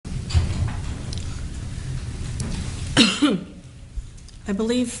I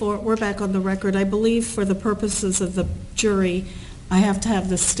believe we're back on the record. I believe for the purposes of the jury, I have to have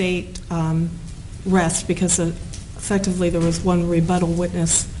the state rest because effectively there was one rebuttal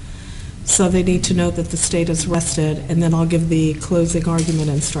witness. So they need to know that the state is rested, and then I'll give the closing argument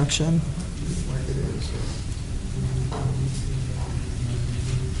instruction.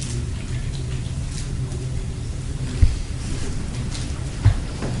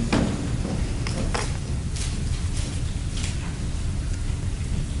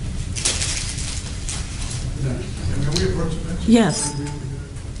 Yes.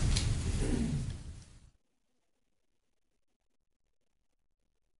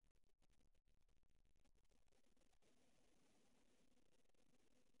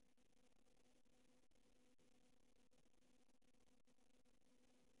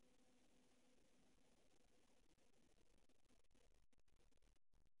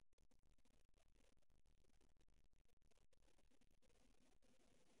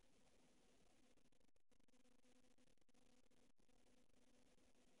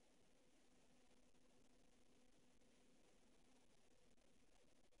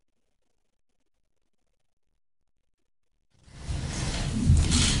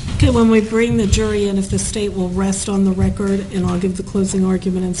 Okay, when we bring the jury in, if the state will rest on the record, and I'll give the closing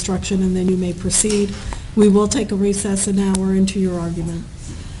argument instruction, and then you may proceed. We will take a recess an hour into your argument.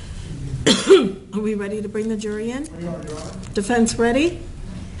 Are we ready to bring the jury in? We are, Your Honor. Defense ready?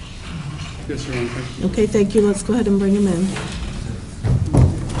 Yes, Your Honor. Okay, thank you. Let's go ahead and bring him in.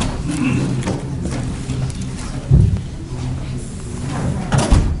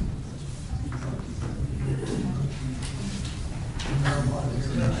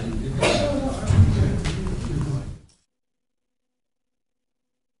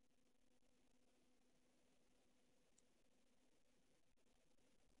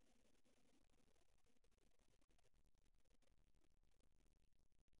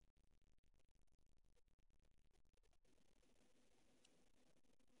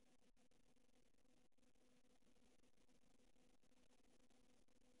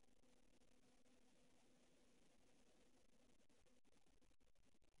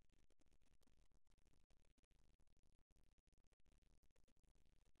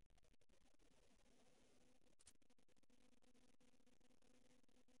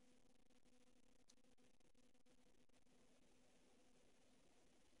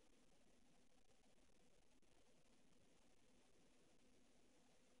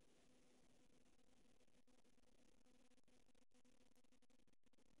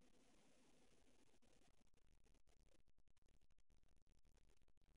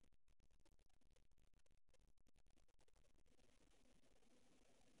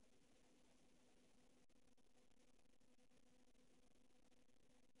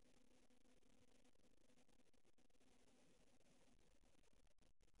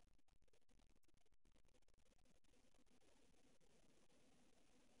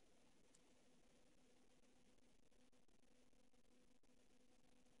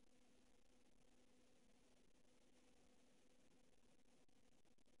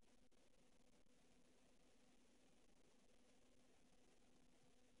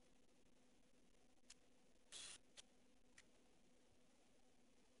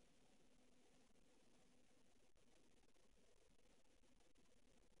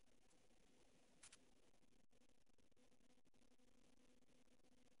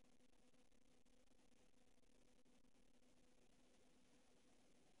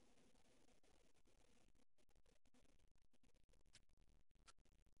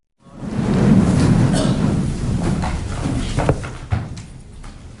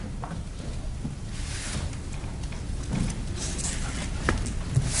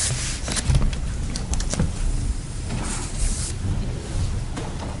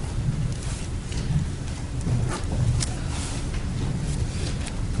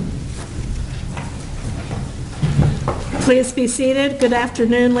 Please be seated. Good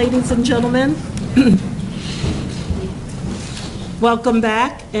afternoon, ladies and gentlemen. Welcome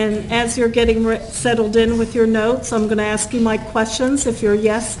back. And as you're getting settled in with your notes, I'm going to ask you my questions. If your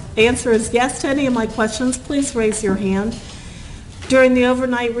answer is yes to any of my questions, please raise your hand. During the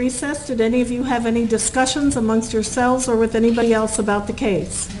overnight recess, did any of you have any discussions amongst yourselves or with anybody else about the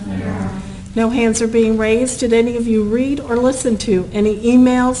case? No hands are being raised. Did any of you read or listen to any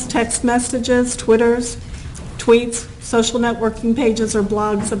emails, text messages, tweets, social networking pages, or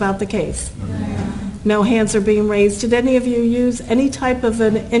blogs about the case? No hands are being raised. Did any of you use any type of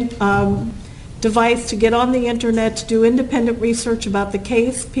an device to get on the internet to do independent research about the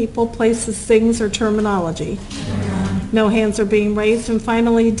case, people, places, things, or terminology? No hands are being raised. And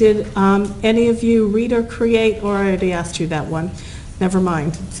finally, did any of you read or create, or I already asked you that one. Never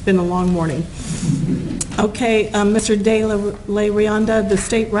mind. It's been a long morning. Okay, Mr. De La Rionda, the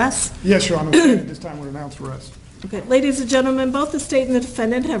state rests. Yes, Your Honor. At this time, we'll announce rest. Okay, ladies and gentlemen, both the state and the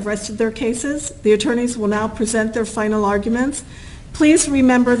defendant have rested their cases. The attorneys will now present their final arguments. Please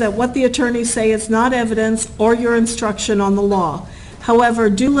remember that what the attorneys say is not evidence or your instruction on the law. However,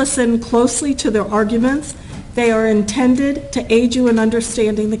 do listen closely to their arguments. They are intended to aid you in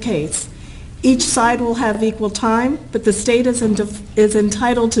understanding the case. Each side will have equal time, but the state is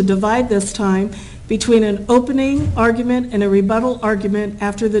entitled to divide this time between an opening argument and a rebuttal argument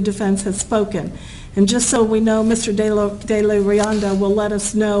after the defense has spoken. And just so we know, Mr. De La Rionda will let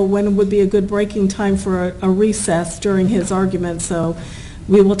us know when would be a good breaking time for a recess during his argument. So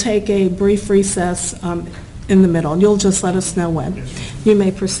we will take a brief recess in the middle. You'll just let us know when. Yes. You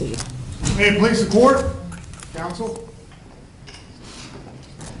may proceed. May it please the court, counsel.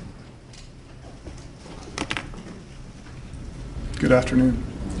 Good afternoon.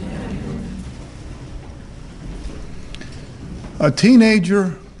 A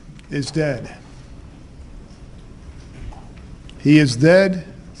teenager is dead. He is dead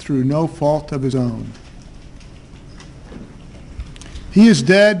through no fault of his own. He is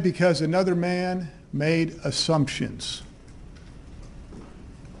dead because another man made assumptions.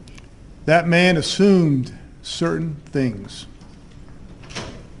 That man assumed certain things.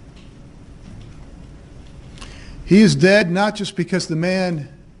 He is dead not just because the man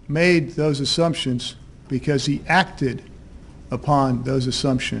made those assumptions, because he acted upon those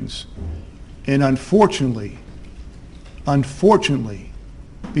assumptions. And unfortunately,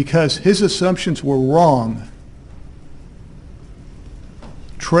 because his assumptions were wrong,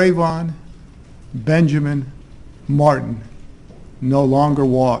 Trayvon Benjamin Martin no longer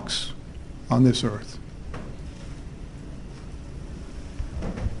walks on this earth.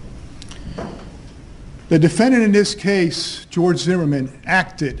 The defendant in this case, George Zimmerman,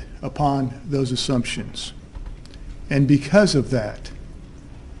 acted upon those assumptions. And because of that,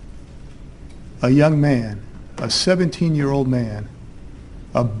 a young man, a 17-year-old man,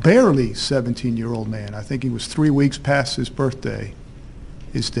 a barely 17-year-old man, I think he was 3 weeks past his birthday,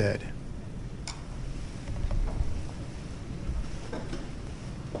 is dead.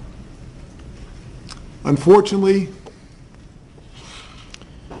 Unfortunately,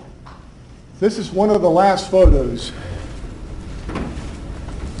 this is one of the last photos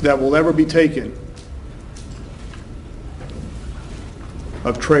that will ever be taken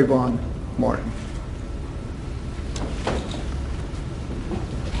of Trayvon Martin.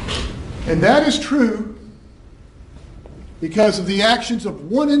 And that is true because of the actions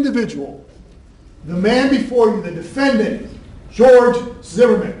of one individual, the man before you, the defendant, George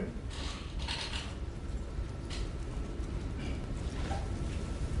Zimmerman.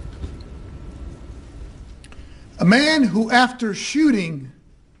 A man who, after shooting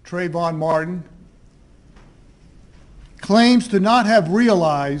Trayvon Martin, claims to not have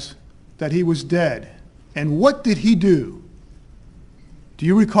realized that he was dead. And what did he do? Do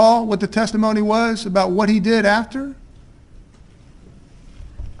you recall what the testimony was about what he did after?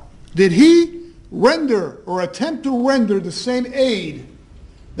 Did he render or attempt to render the same aid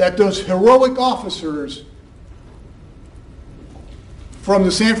that those heroic officers from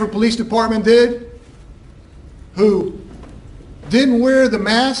the Sanford Police Department did, who didn't wear the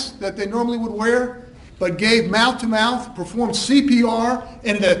mask that they normally would wear, but gave mouth-to-mouth, performed CPR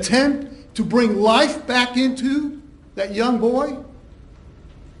in an attempt to bring life back into that young boy?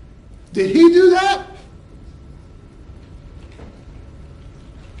 Did he do that?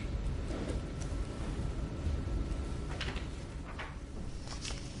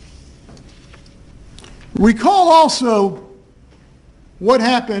 Recall also what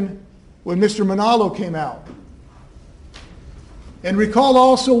happened when Mr. Manalo came out. And recall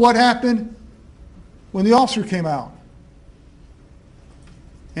also what happened when the officer came out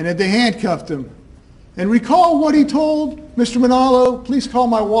and that they handcuffed him. And recall what he told Mr. Manalo, please call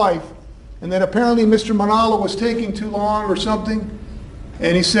my wife. And that apparently Mr. Manalo was taking too long or something.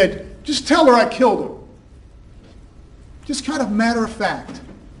 And he said, just tell her I killed him. Just kind of matter of fact.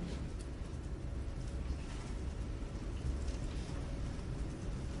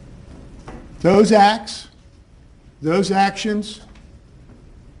 Those acts, those actions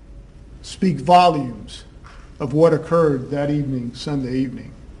speak volumes of what occurred that evening, Sunday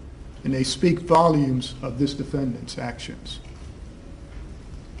evening. And they speak volumes of this defendant's actions.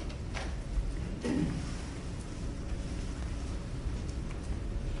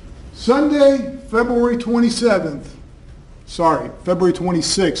 Sunday, February 26th,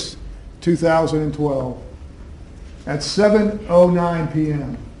 2012, at 7:09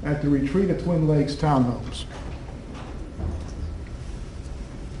 p.m. at the Retreat at Twin Lakes Townhomes.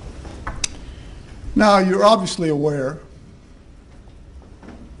 Now, you're obviously aware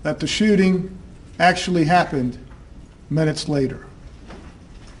that the shooting actually happened minutes later.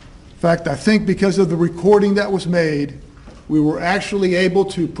 In fact, I think because of the recording that was made, we were actually able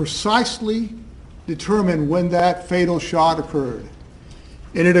to precisely determine when that fatal shot occurred.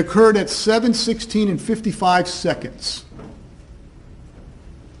 And it occurred at 7:16 and 55 seconds.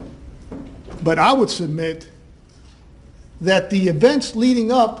 But I would submit that the events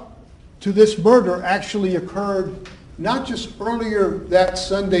leading up to this murder actually occurred not just earlier that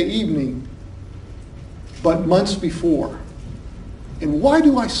Sunday evening, but months before. And why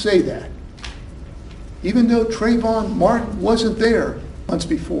do I say that? Even though Trayvon Martin wasn't there months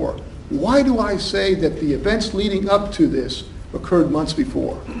before, why do I say that the events leading up to this occurred months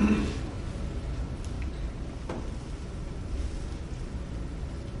before?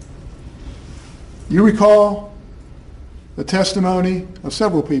 You recall the testimony of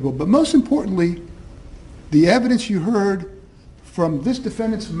several people, but most importantly, the evidence you heard from this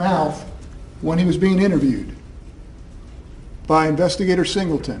defendant's mouth when he was being interviewed by Investigator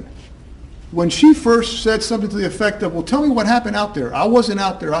Singleton. When she first said something to the effect of, well, tell me what happened out there. I wasn't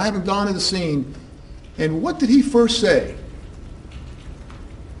out there. I haven't gone to the scene. And what did he first say?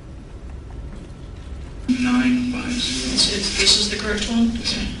 950. This is the correct one?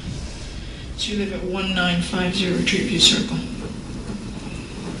 Okay. So you live at 1950 Treeview Circle.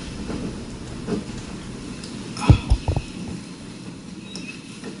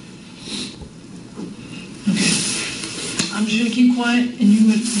 Okay. I'm just going to keep quiet and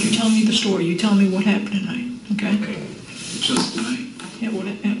you tell me the story. You tell me what happened tonight, okay? Just tonight? Yeah,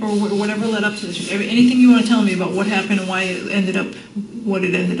 or whatever led up to this. Anything you want to tell me about what happened and why it ended up, what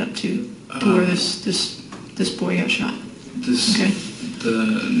it ended up to where this boy got shot. Okay.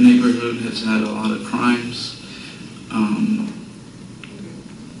 The neighborhood has had a lot of crimes.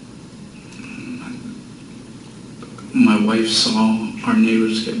 My wife saw our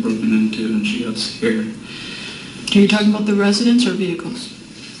neighbors get broken into and she got scared. Are you talking about the residents or vehicles?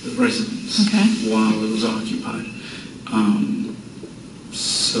 The residents. Okay. While it was occupied.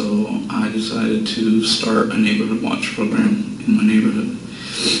 So I decided to start a neighborhood watch program in my neighborhood.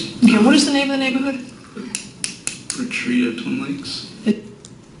 Okay, what is the name of the neighborhood? Retreat at Twin Lakes.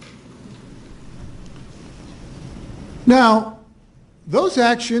 Now, those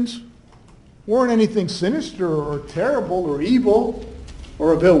actions weren't anything sinister or terrible or evil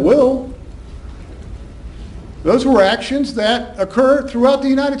or of ill will. Those were actions that occur throughout the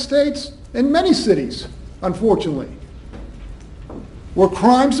United States in many cities, unfortunately, where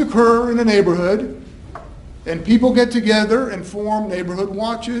crimes occur in a neighborhood and people get together and form neighborhood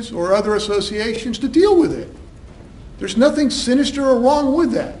watches or other associations to deal with it. There's nothing sinister or wrong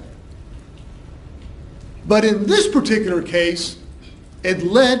with that. But in this particular case, it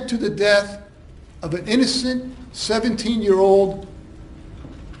led to the death of an innocent 17-year-old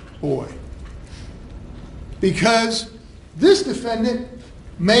boy. Because this defendant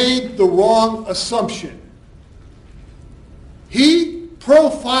made the wrong assumption. He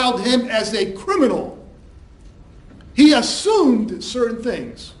profiled him as a criminal. He assumed certain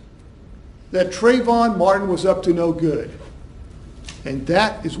things, that Trayvon Martin was up to no good. And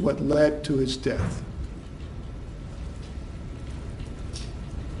that is what led to his death.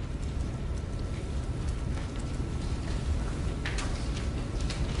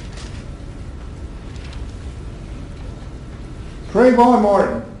 Trayvon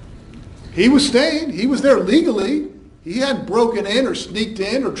Martin, he was staying. He was there legally. He hadn't broken in or sneaked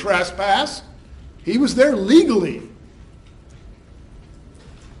in or trespassed. He was there legally.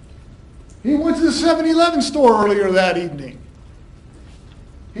 He went to the 7-Eleven store earlier that evening.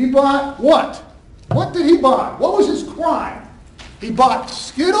 He bought what? What did he buy? What was his crime? He bought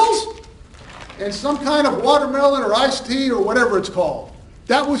Skittles and some kind of watermelon or iced tea or whatever it's called.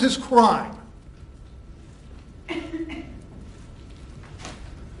 That was his crime.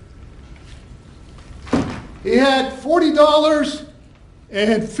 He had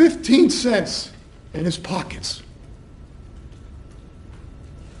 $40.15 in his pockets.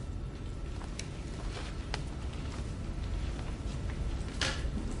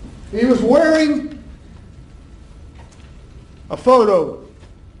 He was wearing a photo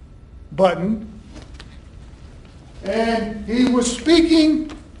button, and he was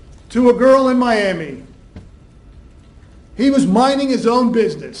speaking to a girl in Miami. He was minding his own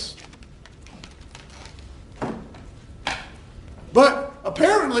business. But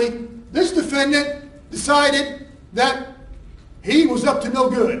apparently, this defendant decided that he was up to no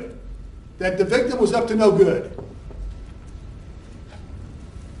good, that the victim was up to no good.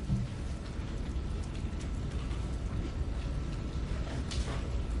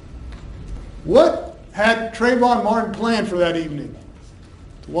 What had Trayvon Martin planned for that evening?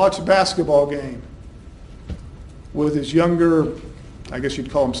 To watch a basketball game with his younger, I guess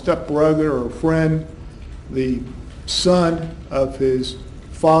you'd call him stepbrother or friend, the son of his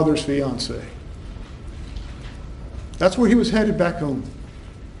father's fiance. That's where he was headed back home.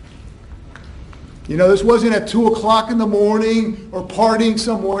 You know, this wasn't at 2 o'clock in the morning or partying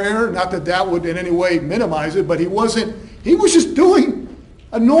somewhere. Not that that would in any way minimize it, but he was just doing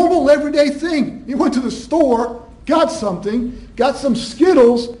a normal everyday thing. He went to the store, got something, got some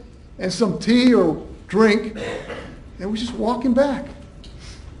Skittles and some tea or drink, and was just walking back.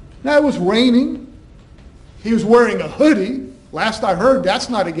 Now it was raining. He was wearing a hoodie. Last I heard, that's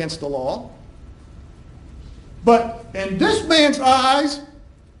not against the law. But in this man's eyes,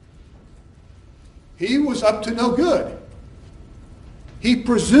 he was up to no good. He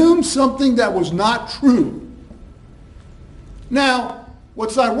presumed something that was not true. Now,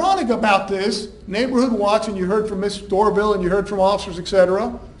 what's ironic about this, neighborhood watch, and you heard from Ms. Dorville and you heard from officers,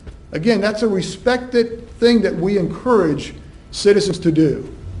 etc., again, that's a respected thing that we encourage citizens to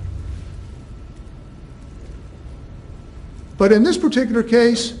do. But in this particular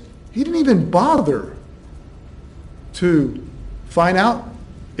case, he didn't even bother to find out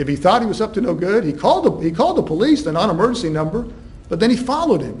if he thought he was up to no good. He called the police, the non-emergency number, but then he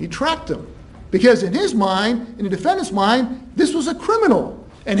followed him. He tracked him. Because in his mind, in the defendant's mind, this was a criminal.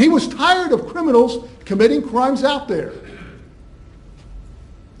 And he was tired of criminals committing crimes out there.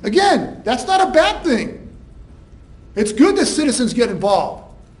 Again, that's not a bad thing. It's good that citizens get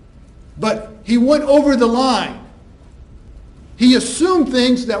involved. But he went over the line. He assumed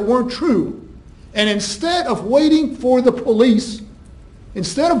things that weren't true. And instead of waiting for the police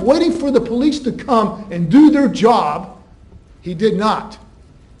to come and do their job, he did not.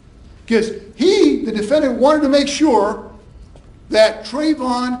 Because he, the defendant, wanted to make sure that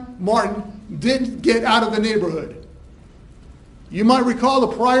Trayvon Martin didn't get out of the neighborhood. You might recall the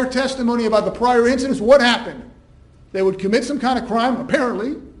prior testimony about the prior incidents. What happened? They would commit some kind of crime,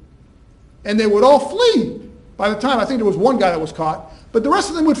 apparently, and they would all flee. By the time, I think there was one guy that was caught, but the rest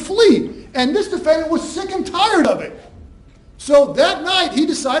of them would flee. And this defendant was sick and tired of it. So that night, he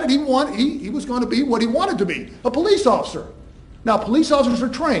decided he was going to be what he wanted to be, a police officer. Now, police officers are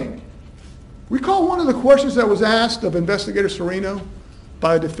trained. Recall one of the questions that was asked of Investigator Serino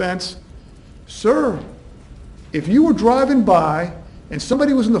by the defense. Sir, if you were driving by and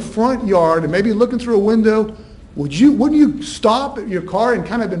somebody was in the front yard and maybe looking through a window, wouldn't you stop your car and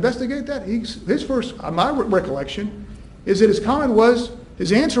kind of investigate that? His first, my recollection, is that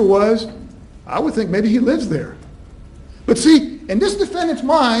his answer was, I would think maybe he lives there. But see, in this defendant's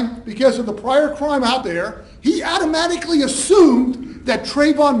mind, because of the prior crime out there, he automatically assumed that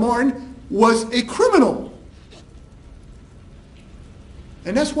Trayvon Martin was a criminal.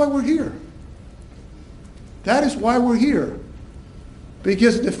 And that's why we're here. That is why we're here.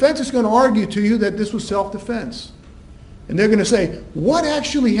 Because the defense is going to argue to you that this was self-defense. And they're going to say, what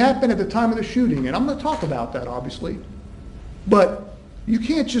actually happened at the time of the shooting? And I'm going to talk about that, obviously. But you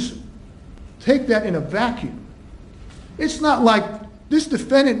can't just take that in a vacuum. It's not like this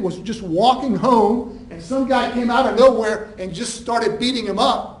defendant was just walking home and some guy came out of nowhere and just started beating him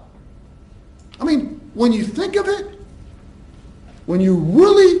up. I mean, when you think of it, when you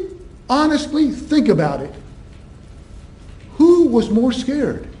really honestly think about it, who was more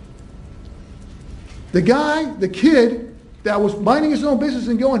scared? The kid that was minding his own business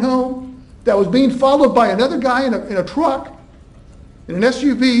and going home, that was being followed by another guy in a truck, in an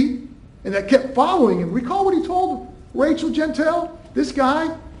SUV, and that kept following him. Recall what he told Rachel Gentile? This guy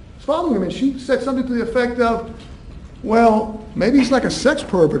was following him, and she said something to the effect of, well, maybe he's like a sex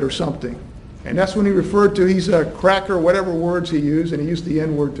pervert or something. And that's when he referred to he's a cracker, whatever words he used, and he used the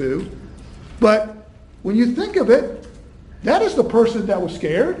N-word too. But when you think of it, that is the person that was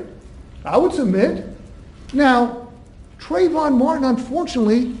scared, I would submit. Now, Trayvon Martin,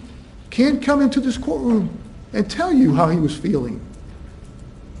 unfortunately, can't come into this courtroom and tell you how he was feeling.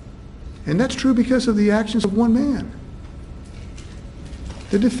 And that's true because of the actions of one man,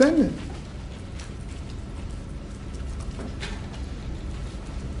 the defendant.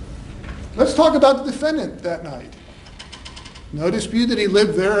 Let's talk about the defendant that night. No dispute that he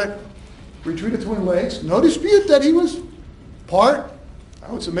lived there at Retreat of Twin Lakes. No dispute that he was part,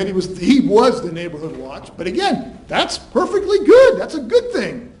 I would submit he was the neighborhood watch. But again, that's perfectly good. That's a good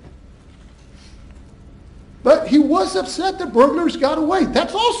thing. But he was upset that burglars got away.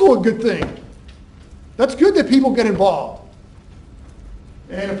 That's also a good thing. That's good that people get involved.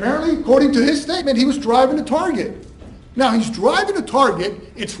 And apparently, according to his statement, he was driving to Target. Now, he's driving to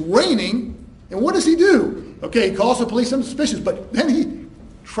Target, it's raining, and what does he do? Okay, he calls the police unsuspicious, but then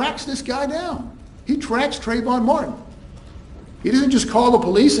tracks this guy down. He tracks Trayvon Martin. He doesn't just call the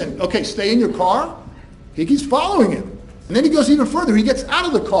police and, okay, stay in your car. He keeps following him. And then he goes even further. He gets out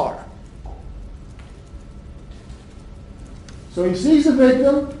of the car. So he sees the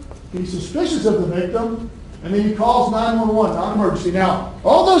victim, he's suspicious of the victim, and then he calls 911, non-emergency. Now,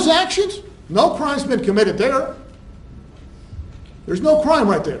 all those actions, no crime's been committed there. There's no crime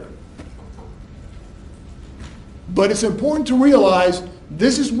right there. But it's important to realize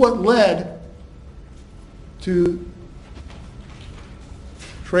this is what led to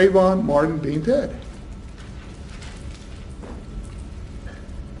Trayvon Martin being dead.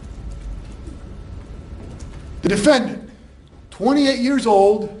 The defendant, 28 years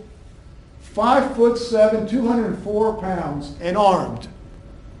old, 5'7", 204 pounds, and armed.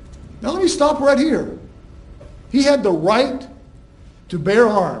 Now let me stop right here. He had the right to bear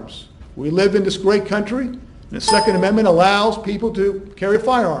arms. We live in this great country, and the Second Amendment allows people to carry a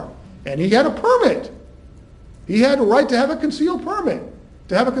firearm. And he had a permit. He had a right to have a concealed permit,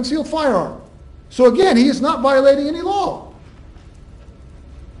 to have a concealed firearm. So again, he is not violating any law.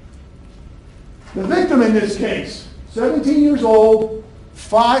 The victim in this case, 17 years old,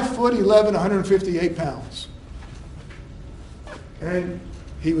 5'11", 158 pounds. And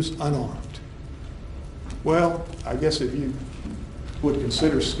he was unarmed. Well, I guess if you would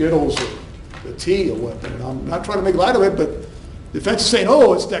consider Skittles or the tea a weapon, and I'm not trying to make light of it, but the defense is saying,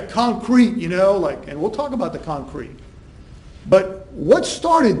 oh, it's that concrete, you know, like, and we'll talk about the concrete. But what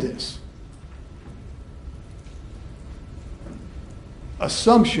started this?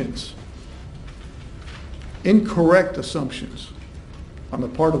 Assumptions. Incorrect assumptions on the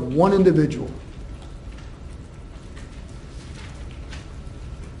part of one individual.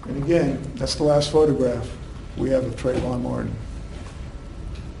 And again, that's the last photograph we have of Trayvon Martin.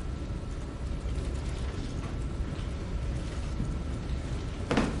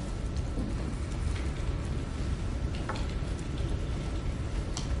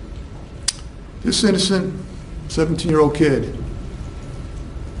 This innocent 17-year-old kid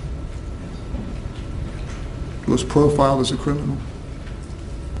was profiled as a criminal.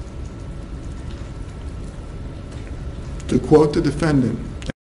 To quote the defendant,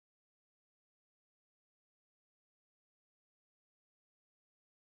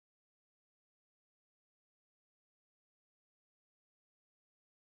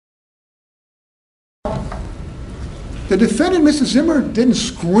 the defendant, Mr. Zimmer, didn't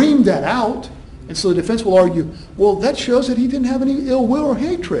scream that out, and so the defense will argue, well, that shows that he didn't have any ill will or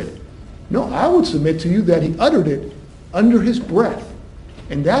hatred. No, I would submit to you that he uttered it under his breath,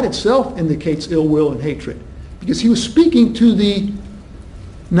 and that itself indicates ill will and hatred, because he was speaking to the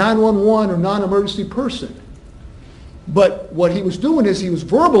 911 or non-emergency person. But what he was doing is he was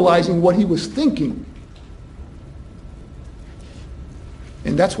verbalizing what he was thinking.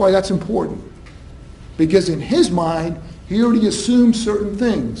 And that's why that's important. Because in his mind, he already assumed certain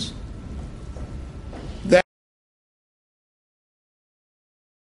things. That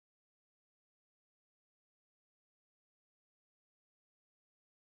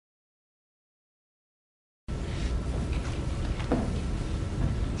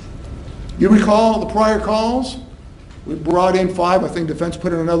you recall the prior calls? We brought in 5, I think defense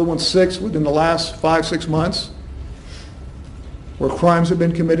put in another one, 6 within the last 5-6 months, where crimes have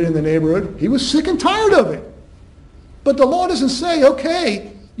been committed in the neighborhood. He was sick and tired of it. But the law doesn't say,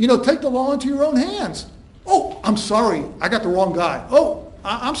 okay, you know, take the law into your own hands. Oh, I'm sorry, I got the wrong guy. Oh,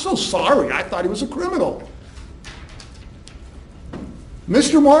 I'm so sorry, I thought he was a criminal.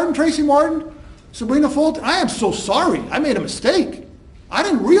 Mr. Martin, Tracy Martin, Sabrina Fulton, I am so sorry, I made a mistake. I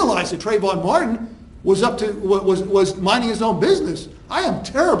didn't realize that Trayvon Martin was was minding his own business. I am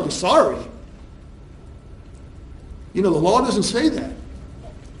terribly sorry. You know, the law doesn't say that.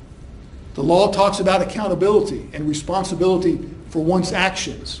 The law talks about accountability and responsibility for one's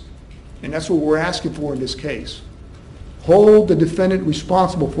actions. And that's what we're asking for in this case. Hold the defendant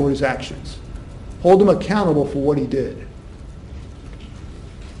responsible for his actions. Hold him accountable for what he did.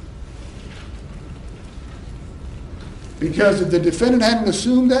 Because if the defendant hadn't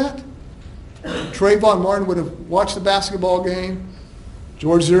assumed that, Trayvon Martin would have watched the basketball game.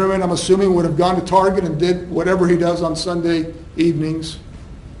 George Zimmerman, I'm assuming, would have gone to Target and did whatever he does on Sunday evenings,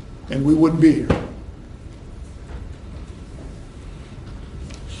 and we wouldn't be here.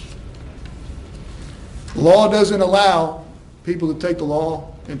 Law doesn't allow people to take the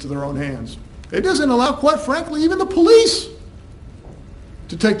law into their own hands. It doesn't allow, quite frankly, even the police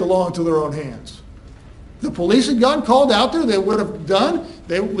to take the law into their own hands. The police had gotten called out there, they would have done,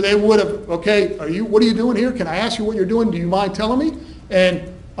 they would have, okay, what are you doing here? Can I ask you what you're doing? Do you mind telling me?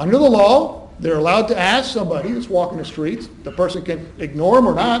 And under the law, they're allowed to ask somebody that's walking the streets. The person can ignore them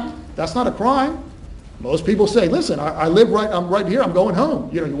or not. That's not a crime. Most people say, listen, I'm right here, I'm going home.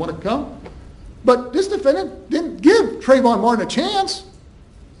 You want to come? But this defendant didn't give Trayvon Martin a chance.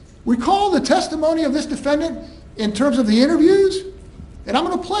 Recall the testimony of this defendant in terms of the interviews, and I'm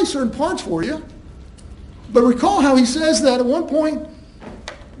going to play certain parts for you. But recall how he says that at one point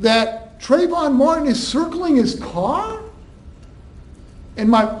that Trayvon Martin is circling his car? And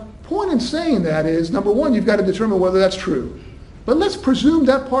my point in saying that is, number one, you've got to determine whether that's true. But let's presume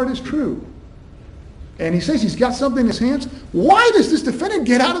that part is true. And he says he's got something in his hands. Why does this defendant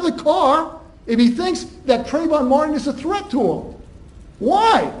get out of the car if he thinks that Trayvon Martin is a threat to him?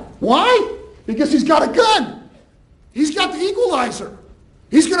 Why? Why? Because he's got a gun. He's got the equalizer.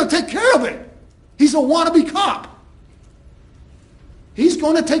 He's going to take care of it. He's a wannabe cop. He's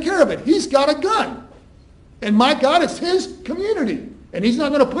going to take care of it. He's got a gun. And my God, it's his community. And he's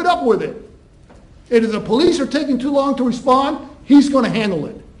not going to put up with it. And if the police are taking too long to respond, he's going to handle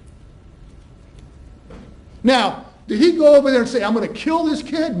it. Now, did he go over there and say, I'm going to kill this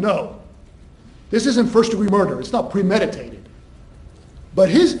kid? No. This isn't first-degree murder. It's not premeditated. But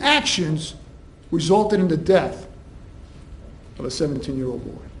his actions resulted in the death of a 17-year-old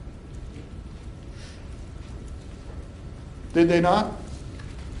boy. Did they not?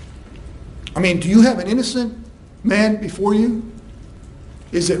 I mean, do you have an innocent man before you?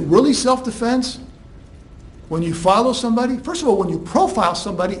 Is it really self-defense when you follow somebody? First of all, when you profile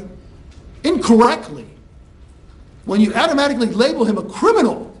somebody incorrectly, when you automatically label him a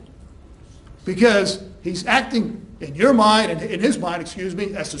criminal because he's acting in your mind, in his mind,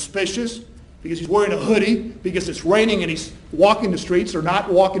 as suspicious, because he's wearing a hoodie, because it's raining and he's walking the streets or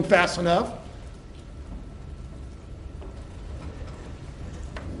not walking fast enough.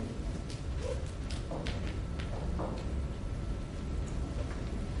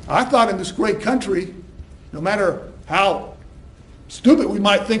 I thought in this great country, no matter how stupid we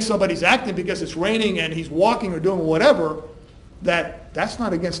might think somebody's acting because it's raining and he's walking or doing whatever, that's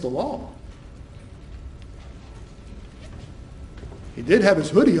not against the law. He did have his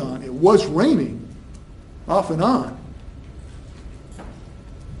hoodie on. It was raining off and on.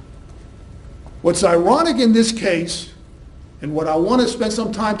 What's ironic in this case, and what I want to spend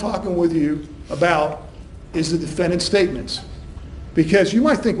some time talking with you about, is the defendant's statements. Because you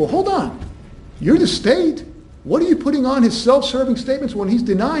might think, well, hold on. You're the state. What are you putting on his self-serving statements when he's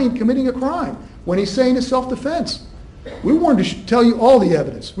denying committing a crime, when he's saying it's self-defense? We wanted to tell you all the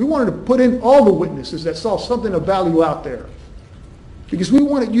evidence. We wanted to put in all the witnesses that saw something of value out there. Because we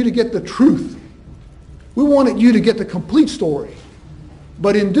wanted you to get the truth. We wanted you to get the complete story.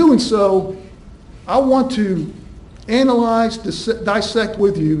 But in doing so, I want to analyze, dissect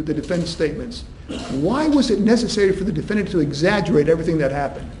with you the defendant's statements. Why was it necessary for the defendant to exaggerate everything that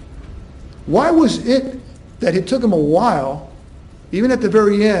happened? Why was it that it took him a while, even at the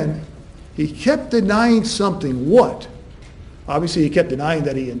very end, he kept denying something? What? Obviously, he kept denying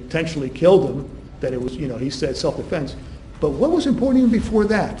that he intentionally killed him, that it was, he said self-defense. But what was important even before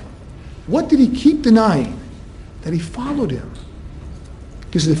that? What did he keep denying? That he followed him.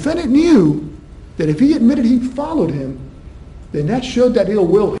 Because the defendant knew that if he admitted he followed him, then that showed that ill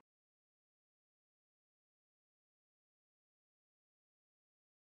will.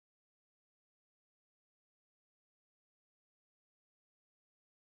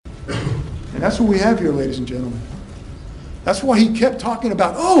 And that's what we have here, ladies and gentlemen. That's why he kept talking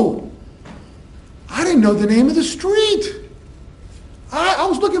about, I didn't know the name of the street. I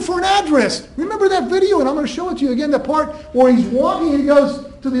was looking for an address. Remember that video? And I'm going to show it to you again, the part where he's walking and he goes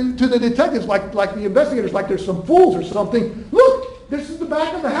to the detectives, like the investigators, like there's some fools or something. Look, this is the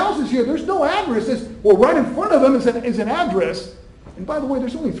back of the houses here. There's no address. Right in front of him is an address. And by the way,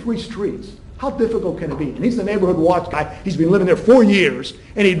 there's only 3 streets. How difficult can it be? And he's the neighborhood watch guy. He's been living there 4 years.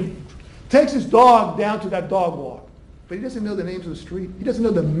 And he takes his dog down to that dog walk. But he doesn't know the names of the street. He doesn't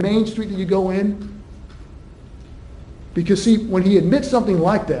know the main street that you go in. Because see, when he admits something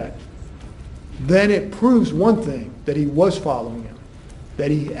like that, then it proves one thing, that he was following him. That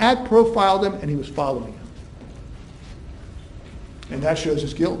he had profiled him and he was following him. And that shows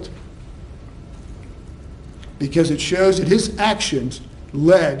his guilt. Because it shows that his actions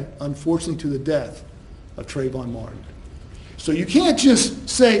led, unfortunately, to the death of Trayvon Martin. So you can't just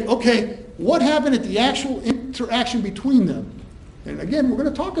say, okay, what happened at the actual interaction between them? And again, we're going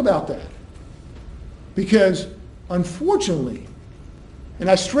to talk about that. Because unfortunately, and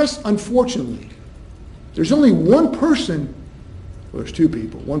I stress unfortunately, there's only one person, well, there's 2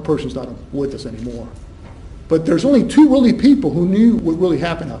 people. One person's not with us anymore. But there's only 2 really people who knew what really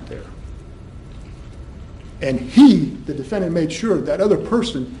happened out there. And he, the defendant, made sure that other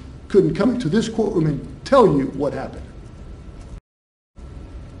person couldn't come into this courtroom and tell you what happened.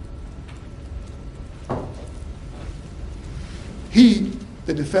 He,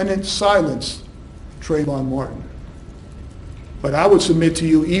 the defendant, silenced Trayvon Martin. But I would submit to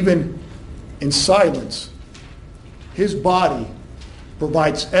you, even in silence, his body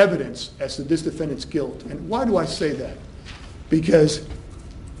provides evidence as to this defendant's guilt. And why do I say that? Because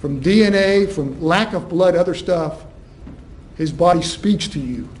from DNA, from lack of blood, other stuff, his body speaks to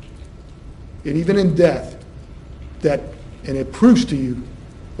you. And even in death, and it proves to you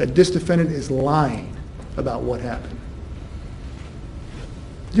that this defendant is lying about what happened.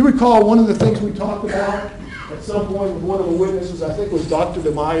 Do you recall one of the things we talked about at some point with one of the witnesses, I think it was Dr.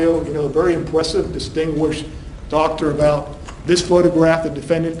 DeMaio, a very impressive, distinguished doctor, about this photograph the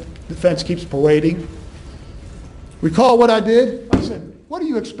defense keeps parading? Recall what I did? I said, what do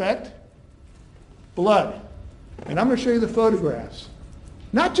you expect? Blood. And I'm going to show you the photographs.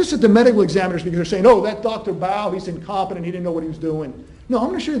 Not just at the medical examiners because they're saying, oh, that Dr. Bao, he's incompetent, he didn't know what he was doing. No, I'm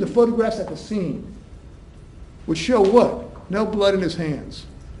going to show you the photographs at the scene, which show what? No blood in his hands.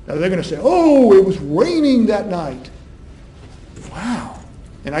 Now they're going to say, oh, it was raining that night. Wow.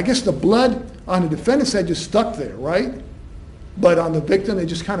 And I guess the blood on the defendant's head just stuck there, right? But on the victim, they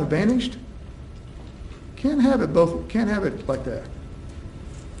just kind of vanished. Can't have it both. Can't have it like that.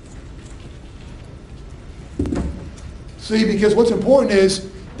 See, because what's important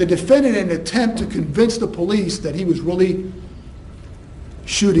is the defendant, in an attempt to convince the police that he was really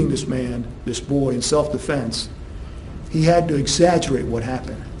shooting this man, this boy, in self-defense, he had to exaggerate what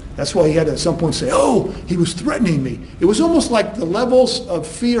happened. That's why he had to at some point say, oh, he was threatening me. It was almost like the levels of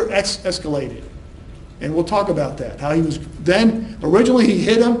fear escalated. And we'll talk about that. How he was, then originally he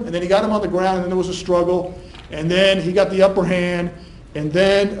hit him, and then he got him on the ground, and then there was a struggle, and then he got the upper hand, and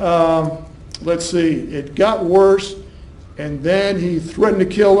then, let's see, it got worse, and then he threatened to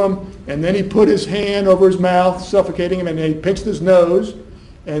kill him, and then he put his hand over his mouth, suffocating him, and then he pinched his nose,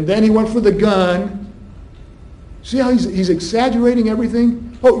 and then he went for the gun. See how he's exaggerating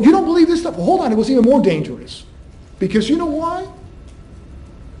everything? Oh, you don't believe this stuff? Well, hold on, it was even more dangerous. Because you know why?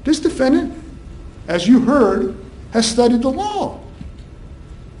 This defendant, as you heard, has studied the law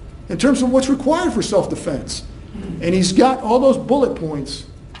in terms of what's required for self-defense. And he's got all those bullet points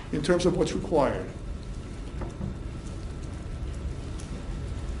in terms of what's required.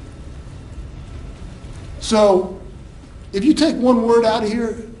 So, if you take one word out of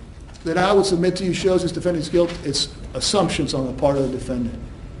here that I would submit to you shows this defendant's guilt, it's assumptions on the part of the defendant.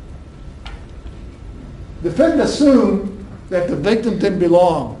 The defendant assumed that the victim didn't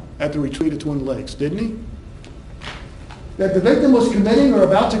belong at the retreat of Twin Lakes, didn't he? That the victim was committing or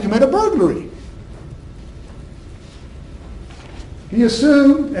about to commit a burglary. He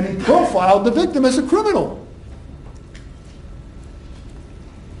assumed and he profiled the victim as a criminal.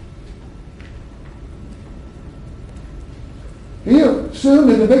 He assumed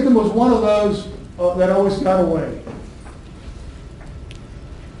that the victim was one of those that always got away.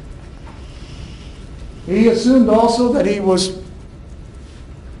 He assumed also that he was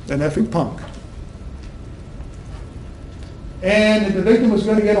an effing punk. And that the victim was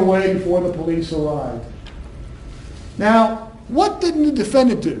going to get away before the police arrived. Now, what didn't the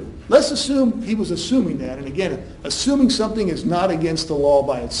defendant do? Let's assume he was assuming that. And again, assuming something is not against the law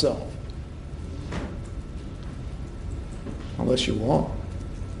by itself. Unless you're wrong.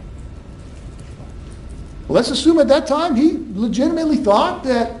 Well, let's assume at that time he legitimately thought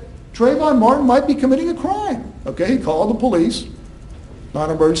that Trayvon Martin might be committing a crime. Okay, he called the police,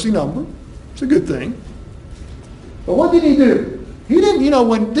 non-emergency number. It's a good thing. But what did he do? He didn't,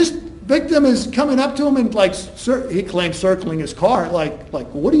 when this victim is coming up to him and he claims circling his car, like,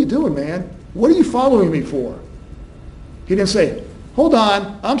 what are you doing, man? What are you following me for? He didn't say, hold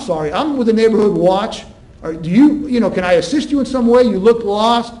on, I'm sorry, I'm with the neighborhood watch. Or do can I assist you in some way? You look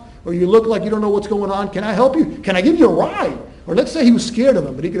lost, or you look like you don't know what's going on. Can I help you? Can I give you a ride? Or let's say he was scared of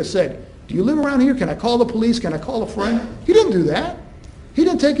him, but he could have said, do you live around here? Can I call the police? Can I call a friend? He didn't do that. He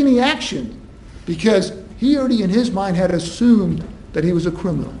didn't take any action because he already in his mind had assumed that he was a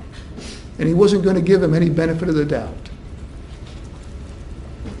criminal. And he wasn't going to give him any benefit of the doubt.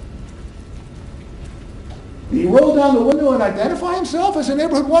 Did he roll down the window and identify himself as a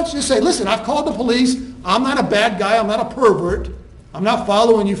neighborhood watch? Just say, listen, I've called the police. I'm not a bad guy. I'm not a pervert. I'm not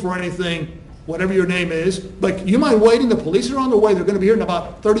following you for anything, whatever your name is. But you mind waiting? The police are on their way. They're going to be here in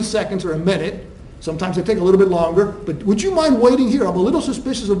about 30 seconds or a minute. Sometimes they take a little bit longer. But would you mind waiting here? I'm a little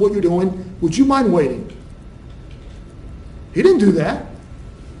suspicious of what you're doing. Would you mind waiting? He didn't do that.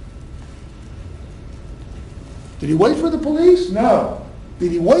 Did he wait for the police? No.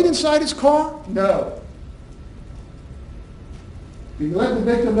 Did he wait inside his car? No. Did you let the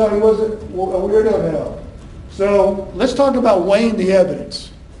victim know he wasn't a weirdo? No. So let's talk about weighing the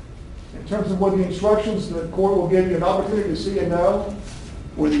evidence. In terms of what the instructions the court will give you an opportunity to see and know,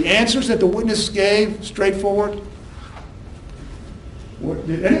 were the answers that the witness gave straightforward?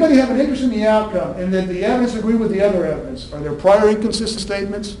 Did anybody have an interest in the outcome? And did the evidence agree with the other evidence? Are there prior inconsistent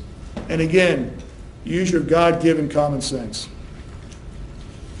statements? And again, use your God-given common sense.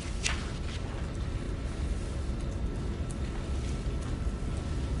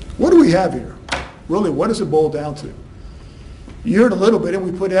 What do we have here? Really, what does it boil down to? You heard a little bit, and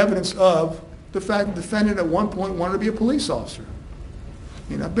we put evidence of the fact the defendant at one point wanted to be a police officer.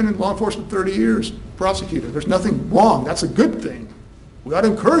 I mean, I've been in law enforcement 30 years, prosecutor. There's nothing wrong. That's a good thing. We ought to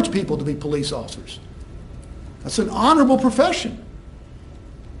encourage people to be police officers. That's an honorable profession.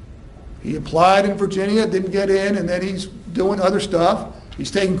 He applied in Virginia, didn't get in, and then he's doing other stuff. He's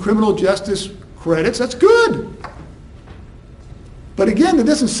taking criminal justice credits. That's good. But again, it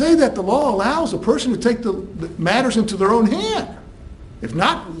doesn't say that the law allows a person to take the matters into their own hand. If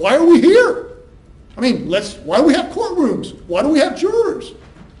not, why are we here? I mean, why do we have courtrooms? Why do we have jurors?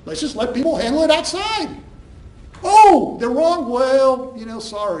 Let's just let people handle it outside. Oh, they're wrong. Well,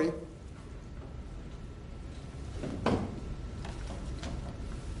 sorry.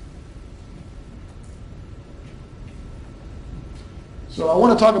 So I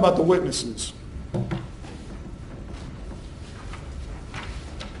want to talk about the witnesses.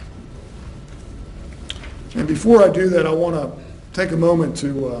 And before I do that, I want to take a moment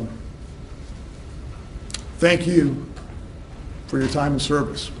to thank you for your time and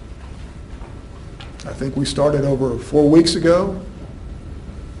service. I think we started over 4 weeks ago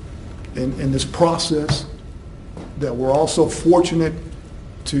in this process that we're all so fortunate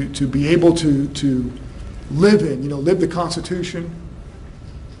to be able to live in, live the Constitution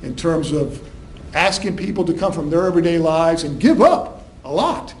in terms of asking people to come from their everyday lives and give up a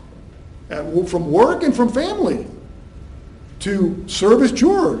lot from work and from family to serve as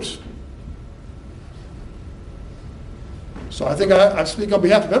jurors. So I think I speak on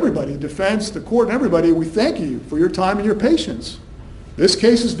behalf of everybody, the defense, the court, and everybody. We thank you for your time and your patience. This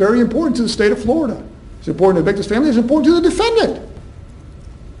case is very important to the state of Florida. It's important to the victim's family. It's important to the defendant.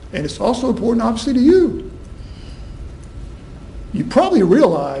 And it's also important, obviously, to you. You probably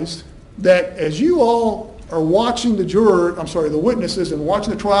realized that as you all are watching the witnesses and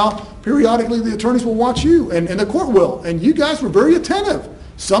watching the trial, periodically the attorneys will watch you, and the court will. And you guys were very attentive.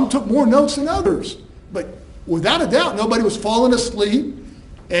 Some took more notes than others. But without a doubt, nobody was falling asleep.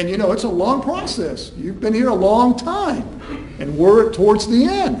 And, it's a long process. You've been here a long time. And we're towards the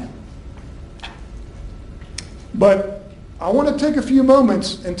end. But I want to take a few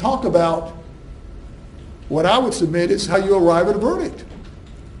moments and talk about what I would submit is how you arrive at a verdict.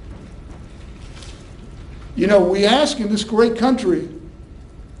 We ask in this great country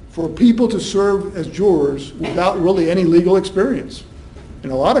for people to serve as jurors without really any legal experience.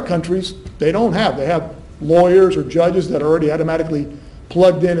 In a lot of countries, they don't have. They have lawyers or judges that are already automatically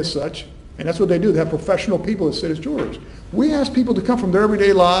plugged in as such, and that's what they do. They have professional people that sit as jurors. We ask people to come from their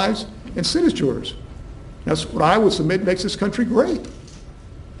everyday lives and sit as jurors. That's what I would submit makes this country great.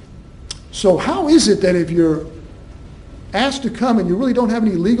 So how is it that if you're asked to come and you really don't have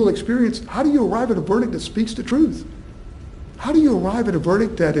any legal experience, how do you arrive at a verdict that speaks the truth? How do you arrive at a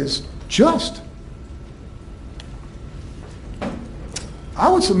verdict that is just? I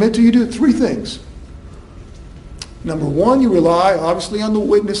would submit to you to 3 things. Number 1, you rely obviously on the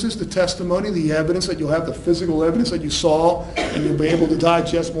witnesses, the testimony, the evidence, that you'll have the physical evidence that you saw, and you'll be able to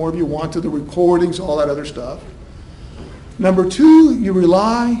digest more if you want to, the recordings, all that other stuff. Number 2, you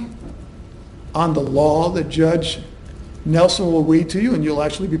rely on the law that Judge Nelson will read to you, and you'll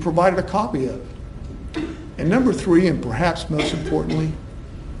actually be provided a copy of. And number 3, and perhaps most importantly,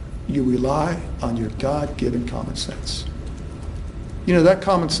 you rely on your God-given common sense. That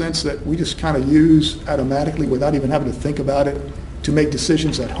common sense that we just kind of use automatically without even having to think about it to make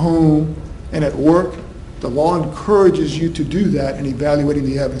decisions at home and at work. The law encourages you to do that in evaluating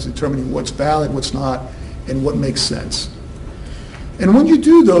the evidence, determining what's valid, what's not, and what makes sense. And when you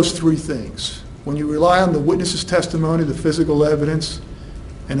do those 3 things, when you rely on the witness's testimony, the physical evidence,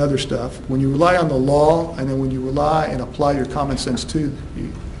 and other stuff, when you rely on the law, and then when you rely and apply your common sense to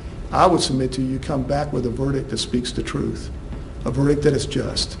you, I would submit to you, you come back with a verdict that speaks the truth, a verdict that is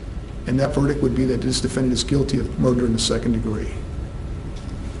just. And that verdict would be that this defendant is guilty of murder in the 2nd degree.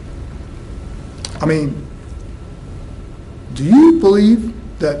 I mean, do you believe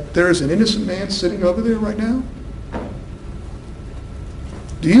that there is an innocent man sitting over there right now?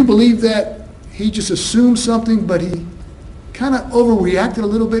 Do you believe that he just assumed something, but he kind of overreacted a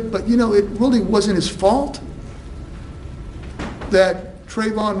little bit, but it really wasn't his fault? that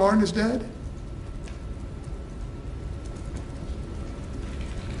Trayvon Martin is dead?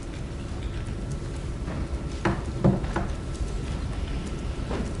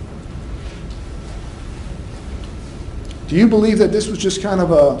 Do you believe that this was just kind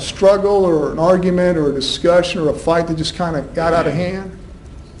of a struggle or an argument or a discussion or a fight that just kind of got out of hand?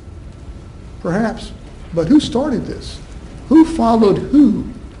 Perhaps. But who started this? Who followed who?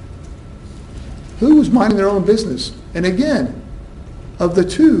 Who was minding their own business? And again, of the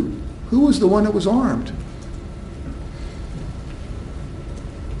two, who was the one that was armed?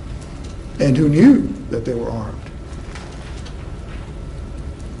 And who knew that they were armed?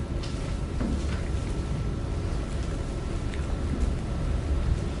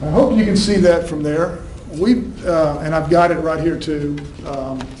 I hope you can see that from there. And I've got it right here too.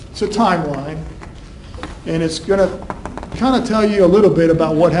 It's a timeline, and it's going to kind of tell you a little bit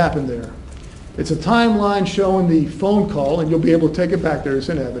about what happened there. It's a timeline showing the phone call, and you'll be able to take it back there. It's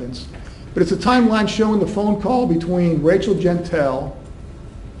in evidence. But it's a timeline showing the phone call between Rachel Gentile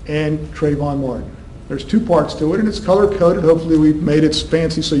and Trayvon Martin. There's two parts to it, and it's color-coded. Hopefully we've made it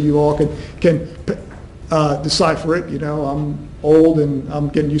fancy so you all can decipher it. You know, I'm old and I'm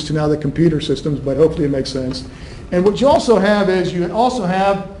getting used to now the computer systems, but hopefully it makes sense. And what you also have is you also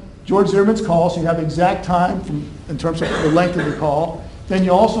have George Zimmerman's call, so you have the exact time in terms of the length of the call. Then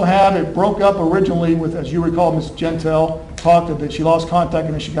you also have it broke up originally with, as you recall, Ms. Gentile talked that she lost contact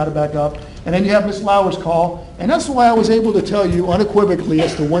and then she got it back up. And then you have Ms. Lauer's call, and that's why I was able to tell you unequivocally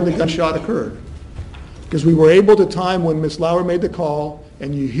as to when the gunshot occurred. Because we were able to time when Ms. Lauer made the call,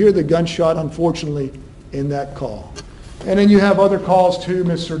 and you hear the gunshot, unfortunately, in that call. And then you have other calls too,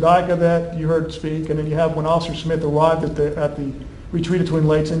 Ms. Serdaika that you heard speak, and then you have when Officer Smith arrived at the retreat of Twin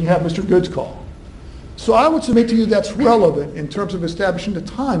Lakes, and you have Mr. Good's call. So I would submit to you that's relevant in terms of establishing the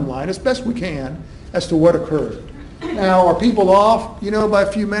timeline as best we can as to what occurred. Now, are people off, you know, by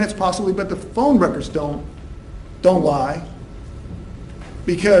a few minutes possibly, but the phone records don't lie.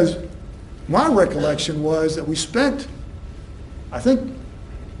 Because my recollection was that we spent, I think,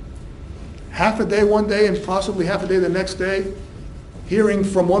 half a day one day and possibly half a day the next day hearing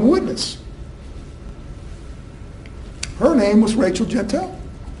from one witness. Her name was Rachel Gentile.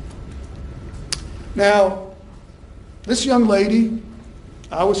 Now, this young lady,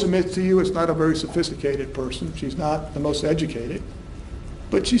 I would submit to you, is not a very sophisticated person. She's not the most educated.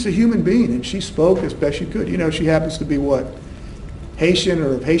 But she's a human being, and she spoke as best she could. You know, she happens to be what? Haitian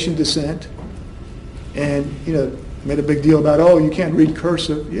or of Haitian descent. And, you know, made a big deal about, oh, you can't read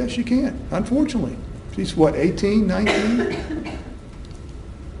cursive. Yes, you can, unfortunately. She's what, 18, 19?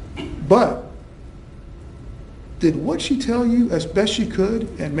 But did what she tell you as best she could,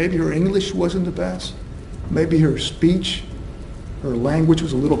 and maybe her English wasn't the best, maybe her speech, her language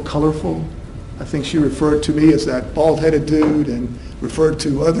was a little colorful. I think she referred to me as that bald-headed dude and referred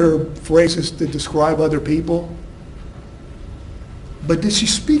to other phrases to describe other people. But did she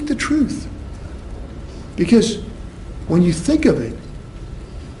speak the truth? Because when you think of it,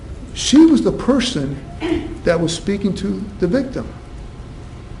 she was the person that was speaking to the victim.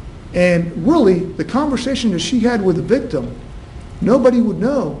 And really, the conversation that she had with the victim, nobody would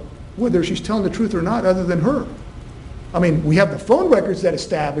know whether she's telling the truth or not other than her. I mean, we have the phone records that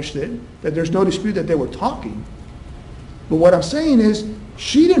established it, that there's no dispute that they were talking. But what I'm saying is,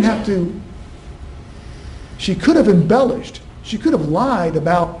 she didn't have to, she could have embellished, she could have lied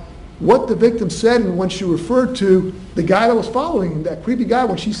about what the victim said, and when she referred to the guy that was following him, that creepy guy,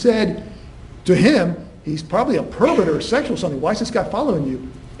 when she said to him, he's probably a pervert or a sexual something, why is this guy following you?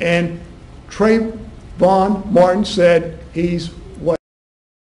 And Trayvon Martin said he's what?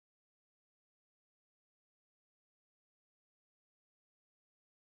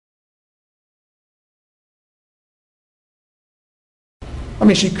 I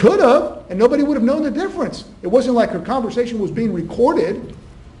mean, she could have, and nobody would have known the difference. It wasn't like her conversation was being recorded.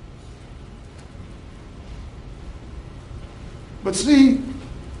 But see,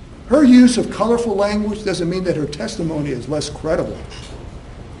 her use of colorful language doesn't mean that her testimony is less credible,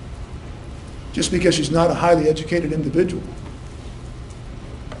 just because she's not a highly educated individual.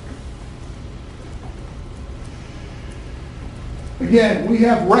 Again, we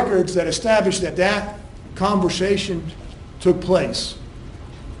have records that establish that that conversation took place.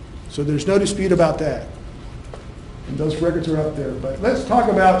 So there's no dispute about that. And those records are up there. But let's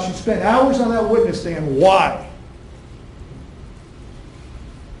talk about, she spent hours on that witness stand. Why?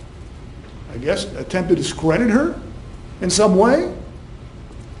 I guess attempt to discredit her in some way?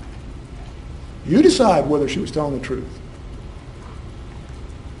 You decide whether she was telling the truth.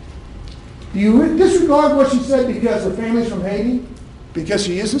 Do you disregard what she said because her family's from Haiti? Because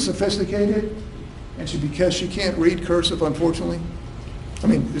she isn't sophisticated? And because she can't read cursive, unfortunately? I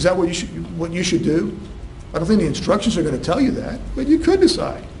mean, is that what you should do? I don't think the instructions are going to tell you that, but you could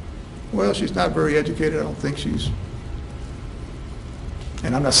decide. Well, she's not very educated. I don't think she's,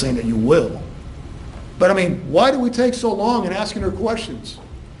 and I'm not saying that you will. But I mean, why do we take so long in asking her questions?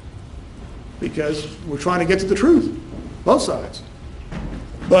 Because we're trying to get to the truth, both sides.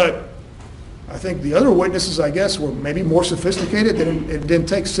 But I think the other witnesses, I guess, were maybe more sophisticated. It didn't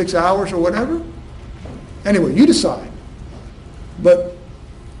take 6 hours or whatever. Anyway, you decide. But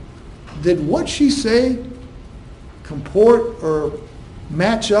did what she say comport or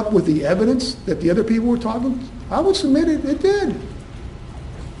match up with the evidence that the other people were talking? I would submit it did.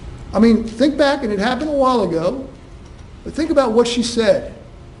 I mean, think back, and it happened a while ago, but think about what she said.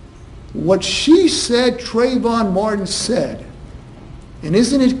 What she said Trayvon Martin said, and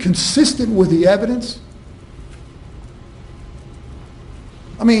isn't it consistent with the evidence?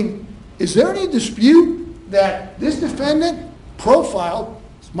 I mean, is there any dispute that this defendant profiled,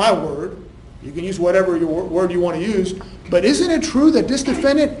 it's my word, you can use whatever word you want to use, but isn't it true that this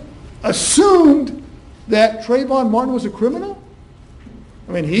defendant assumed that Trayvon Martin was a criminal?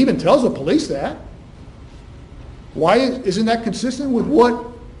 I mean, he even tells the police that. Why isn't that consistent with what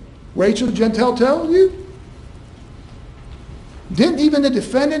Rachel Gentile tells you? Didn't even the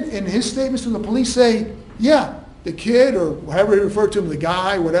defendant in his statements to the police say, yeah, the kid, or however he referred to him, the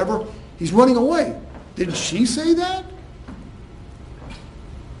guy, whatever, he's running away? Didn't she say that?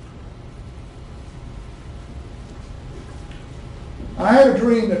 I had a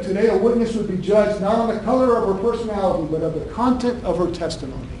dream that today a witness would be judged not on the color of her personality, but of the content of her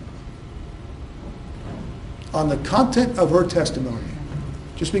testimony. On the content of her testimony.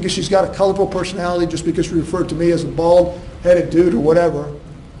 Just because she's got a colorful personality, just because she referred to me as a bald-headed dude or whatever,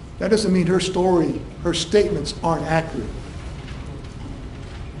 that doesn't mean her story, her statements aren't accurate.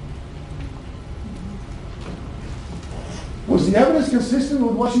 Was the evidence consistent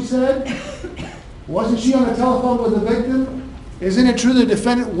with what she said? Wasn't she on the telephone with the victim? Isn't it true the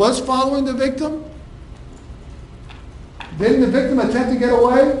defendant was following the victim? Didn't the victim attempt to get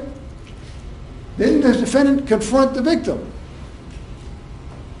away? Didn't the defendant confront the victim?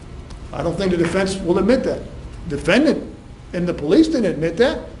 I don't think the defense will admit that. Defendant and the police didn't admit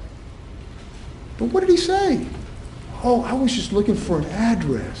that. But what did he say? Oh, I was just looking for an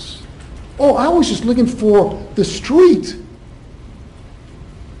address. Oh, I was just looking for the street.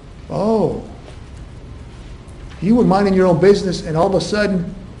 Oh. You were minding your own business, and all of a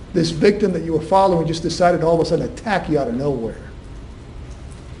sudden, this victim that you were following just decided to all of a sudden attack you out of nowhere.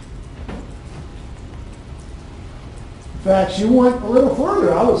 In fact, she went a little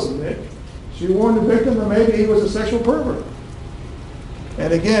further, I would submit. She warned the victim that maybe he was a sexual pervert.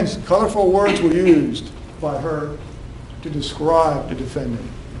 And again, colorful words were used by her to describe the defendant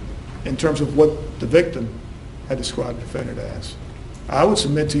in terms of what the victim had described the defendant as. I would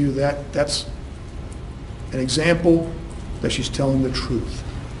submit to you that that's an example that she's telling the truth.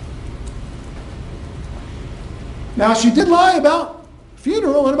 Now, she did lie about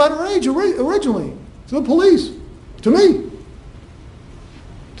funeral and about her age originally to the police, to me,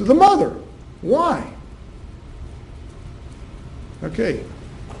 to the mother. Why? Okay,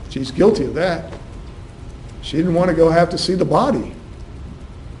 she's guilty of that. She didn't want to go have to see the body.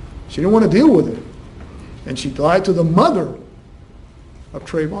 She didn't want to deal with it. And she lied to the mother of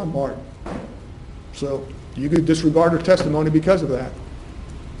Trayvon Martin. So you could disregard her testimony because of that.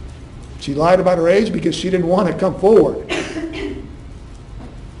 She lied about her age because she didn't want to come forward.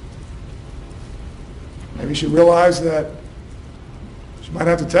 Maybe she realized that she might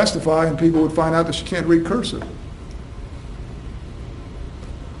have to testify and people would find out that she can't read cursive.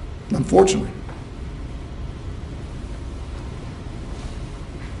 Unfortunately.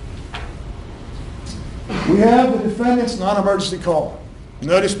 We have the defendant's non-emergency call.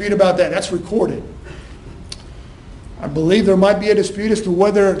 No dispute about that. That's recorded. I believe there might be a dispute as to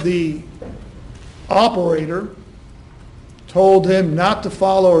whether the operator told him not to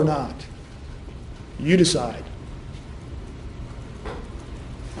follow or not. You decide.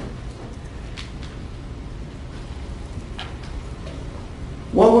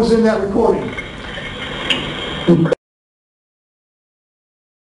 What was in that recording?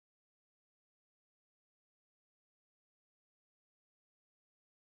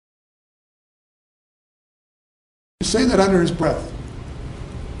 Say that under his breath.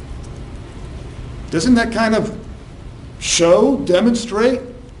 Doesn't that kind of demonstrate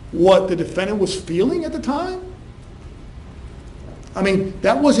what the defendant was feeling at the time? I mean,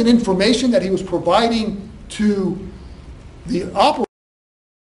 that wasn't information that he was providing to the operator.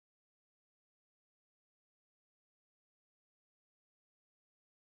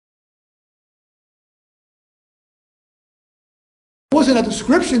 wasn't a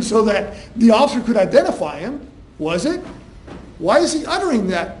description so that the officer could identify him, was it? Why is he uttering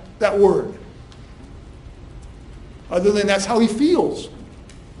that word? Other than that's how he feels.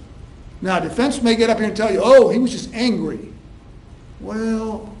 Now, defense may get up here and tell you, oh, he was just angry.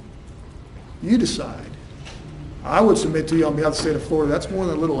 Well, you decide. I would submit to you on behalf of the state of Florida, that's more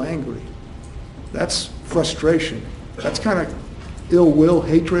than a little angry. That's frustration. That's kind of ill will,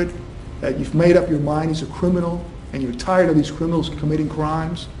 hatred, that you've made up your mind he's a criminal, and you're tired of these criminals committing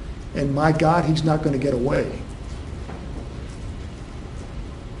crimes, and my God, he's not going to get away.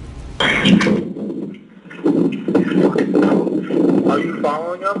 Are you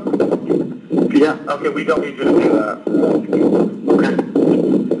following him? Yeah. Okay, we don't need you to do that. Okay.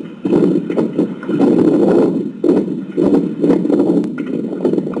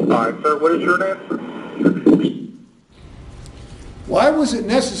 All right, sir, what is your name? Why was it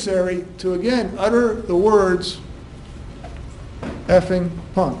necessary to, again, utter the words effing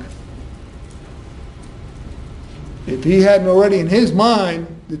punk? If he hadn't already in his mind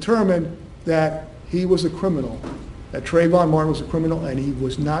determined that he was a criminal, that Trayvon Martin was a criminal, and he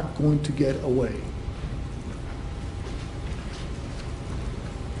was not going to get away.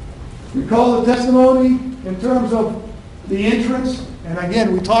 Recall the testimony in terms of the entrance, and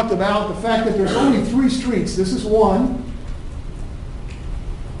again, we talked about the fact that there's only 3 streets. This is one.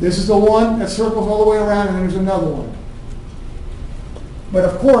 This is the one that circles all the way around, and then there's another one. But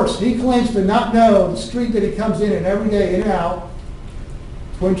of course, he claims to not know the street that he comes in every day, in and out,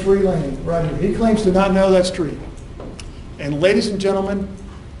 Twin Tree Lane, right here. He claims to not know that street. And ladies and gentlemen,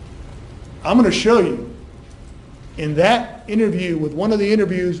 I'm going to show you in that interview, with one of the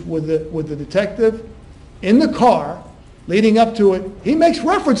interviews with the detective in the car leading up to it, he makes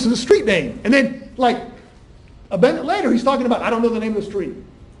reference to the street name. And then, like, a minute later, he's talking about, I don't know the name of the street.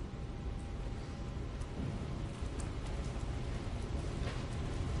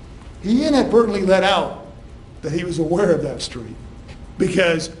 He inadvertently let out that he was aware of that street,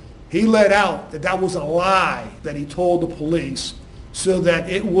 because he let out that that was a lie that he told the police so that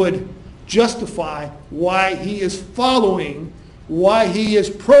it would justify why he is following, why he is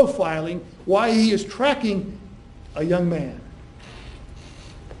profiling, why he is tracking a young man.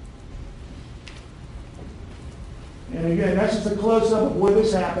 And again, that's just a close-up of where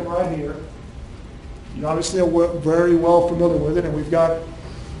this happened right here. You obviously are very well familiar with it, and we've got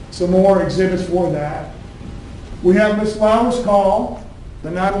some more exhibits for that. We have Miss Lauer's call, the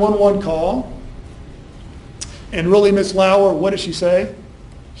 911 call. And really, Miss Lauer, what did she say?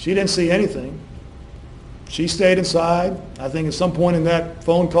 She didn't see anything. She stayed inside. I think at some point in that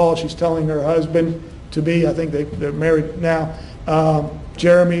phone call, she's telling her husband to be, I think they're married now,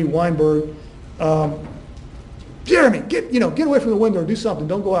 Jeremy Weinberg, Jeremy, get away from the window and do something.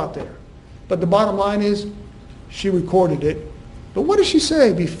 Don't go out there. But the bottom line is, she recorded it. But what did she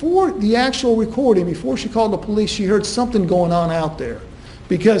say? Before the actual recording, before she called the police, she heard something going on out there.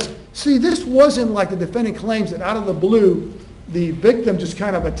 Because, see, this wasn't like the defendant claims that out of the blue, the victim just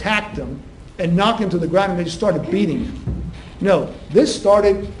kind of attacked him and knocked him to the ground and they just started beating him. No, this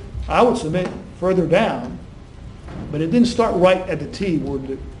started, I would submit, further down, but it didn't start right at the T where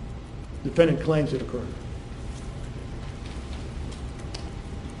the defendant claims it occurred.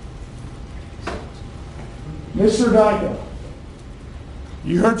 Mr. Dyko,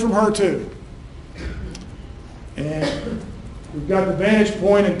 you heard from her too. And we've got the vantage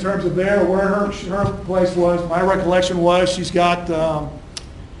point in terms of there, where her place was. My recollection was she's got the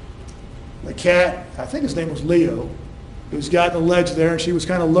cat, I think his name was Leo, who's got the ledge there, and she was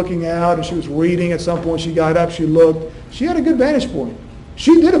kind of looking out, and she was reading. At some point she got up, she looked. She had a good vantage point.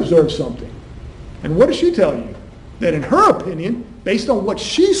 She did observe something. And what did she tell you? That in her opinion, based on what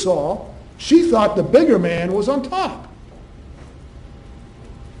she saw, she thought the bigger man was on top.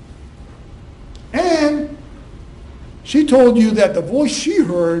 And she told you that the voice she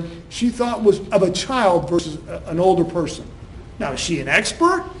heard, she thought was of a child versus an older person. Now, is she an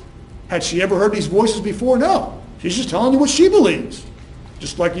expert? Had she ever heard these voices before? No. She's just telling you what she believes.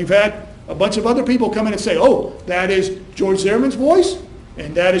 Just like you've had a bunch of other people come in and say, oh, that is George Zimmerman's voice,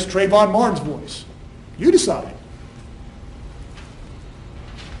 and that is Trayvon Martin's voice. You decide.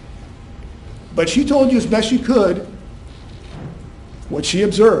 But she told you as best she could what she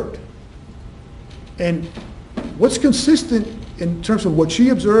observed. And what's consistent in terms of what she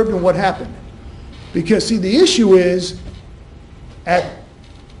observed and what happened. Because, see, the issue is, at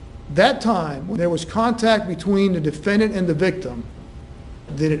that time, when there was contact between the defendant and the victim,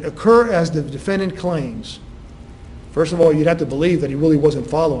 did it occur as the defendant claims? First of all, you'd have to believe that he really wasn't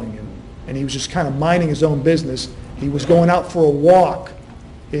following him, and he was just kind of minding his own business. He was going out for a walk.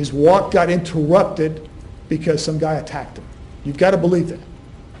 His walk got interrupted because some guy attacked him. You've got to believe that.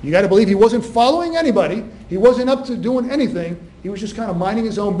 You got to believe he wasn't following anybody. He wasn't up to doing anything. He was just kind of minding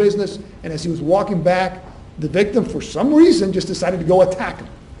his own business. And as he was walking back, the victim, for some reason, just decided to go attack him.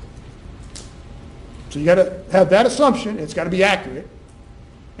 So you got to have that assumption. It's got to be accurate.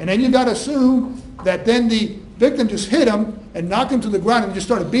 And then you got to assume that then the victim just hit him and knocked him to the ground and just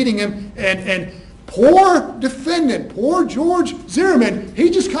started beating him. And poor defendant, poor George Zimmerman, he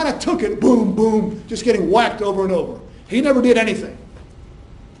just kind of took it, boom, boom, just getting whacked over and over. He never did anything.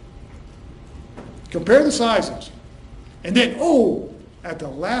 Compare the sizes. And then, at the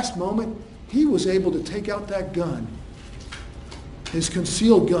last moment, he was able to take out that gun, his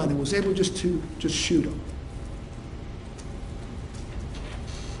concealed gun, and was able just to shoot him.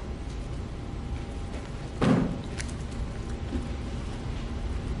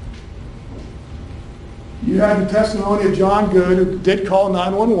 You had the testimony of John Good, who did call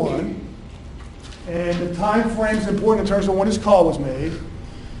 911, and the time frame is important in terms of when his call was made.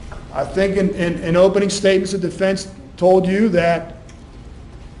 I think in opening statements, the defense told you that,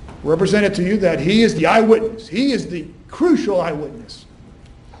 represented to you, that he is the eyewitness. He is the crucial eyewitness.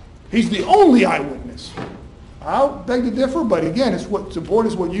 He's the only eyewitness. I'll beg to differ, but again, what's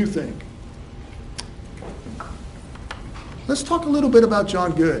important is what you think. Let's talk a little bit about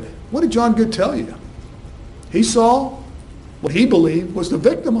John Good. What did John Good tell you? He saw what he believed was the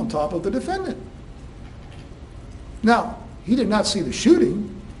victim on top of the defendant. Now, he did not see the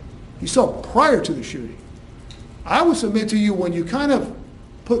shooting. He saw prior to the shooting. I would submit to you, when you kind of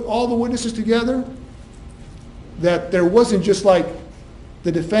put all the witnesses together, that there wasn't just like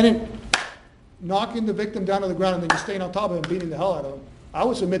the defendant knocking the victim down to the ground and then just staying on top of him, beating the hell out of him. I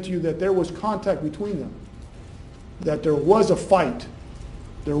would submit to you that there was contact between them, that there was a fight,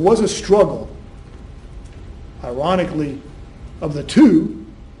 there was a struggle. Ironically, of the two,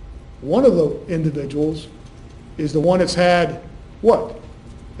 one of the individuals is the one that's had,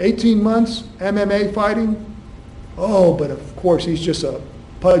 18 months MMA fighting? Oh, but of course he's just a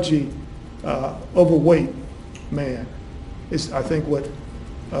pudgy, overweight man, is I think what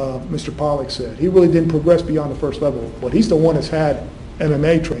Mr. Pollack said. He really didn't progress beyond the first level, but he's the one that's had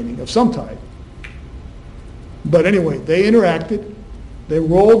MMA training of some type. But anyway, they interacted, they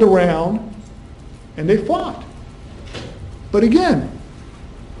rolled around, and they fought. But again,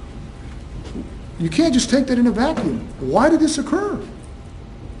 you can't just take that in a vacuum. Why did this occur?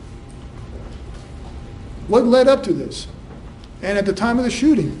 What led up to this? And at the time of the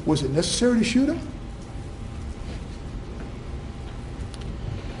shooting, was it necessary to shoot him?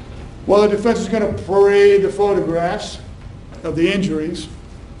 Well, the defense is going to parade the photographs of the injuries.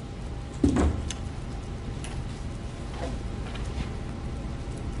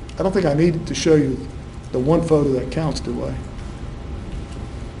 I don't think I need to show you the one photo that counts, do I?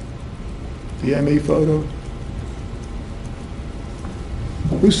 The ME photo.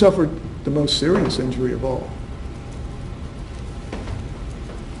 Who suffered the most serious injury of all?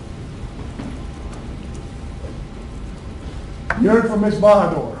 You heard from Ms.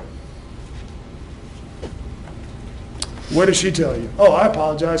 Bahador. What did she tell you? Oh, I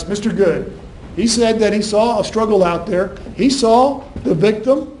apologize. Mr. Good. He said that he saw a struggle out there. He saw the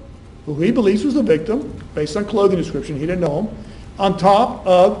victim, who he believes was the victim, based on clothing description, he didn't know him, on top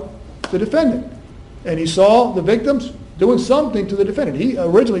of the defendant. And he saw the victims doing something to the defendant. He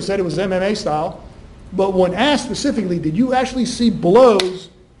originally said it was MMA style, but when asked specifically, did you actually see blows?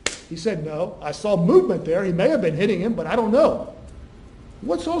 He said, no. I saw movement there. He may have been hitting him, but I don't know.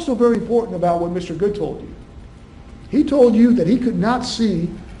 What's also very important about what Mr. Good told you? He told you that he could not see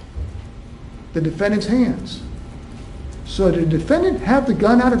the defendant's hands. So did the defendant have the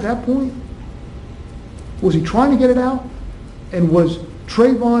gun out at that point? Was he trying to get it out? And was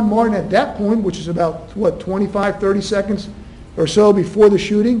Trayvon Martin at that point, which is about, 25, 30 seconds or so before the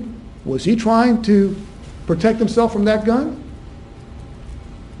shooting, was he trying to protect himself from that gun?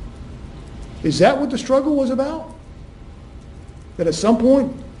 Is that what the struggle was about? That at some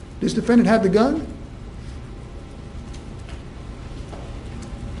point, this defendant had the gun?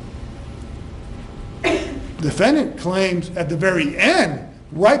 The defendant claims at the very end,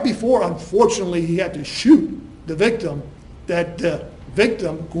 right before, unfortunately, he had to shoot the victim, that the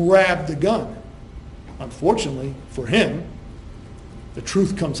victim grabbed the gun. Unfortunately for him, the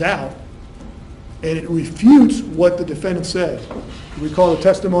truth comes out, and it refutes what the defendant said. Recall the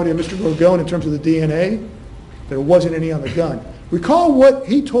testimony of Mr. Gorgon in terms of the DNA. There wasn't any on the gun. Recall what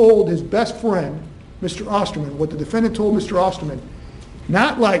he told his best friend, Mr. Osterman, what the defendant told Mr. Osterman,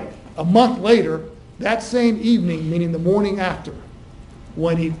 not like a month later, that same evening, meaning the morning after,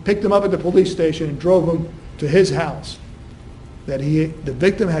 when he picked him up at the police station and drove him to his house, that the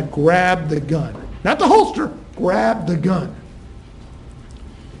victim had grabbed the gun. Not the holster, grabbed the gun.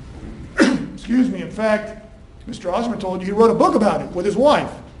 excuse me, in fact, Mr. Osborne told you he wrote a book about it with his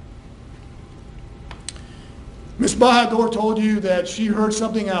wife. Miss Bahadur told you that she heard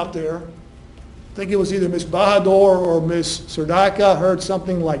something out there. I think it was either Miss Bahadur or Miss Sardaika heard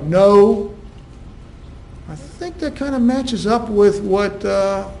something like no. I think that kind of matches up with what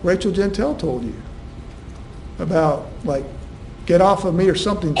Rachel Gentile told you about, like, get off of me or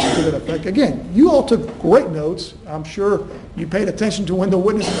something to that effect. Again, you all took great notes. I'm sure you paid attention to when the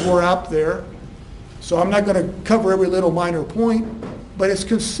witnesses were out there. So I'm not going to cover every little minor point, but it's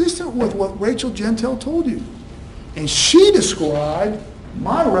consistent with what Rachel Gentile told you. And she described,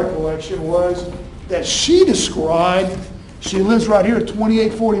 my recollection was that she described, she lives right here at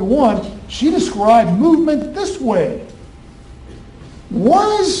 2841, she described movement this way.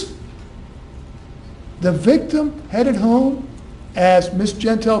 Was the victim headed home, as Miss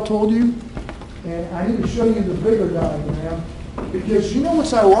Gentile told you? And I need to show you the bigger diagram, because you know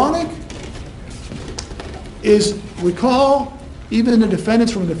what's ironic? Is recall, even the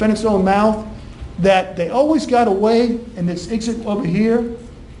defendants from the defendant's own mouth, that they always got away in this exit over here,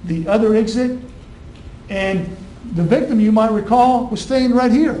 the other exit, and the victim, you might recall, was staying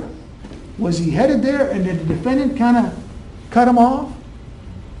right here. Was he headed there and did the defendant kind of cut him off?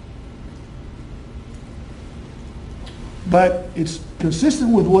 But it's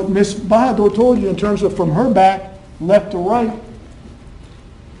consistent with what Miss Bahadur told you in terms of from her back, left to right.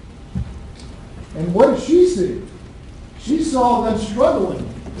 And what did she see? She saw them struggling.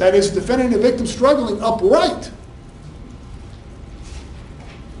 That is, defendant and the victim struggling upright.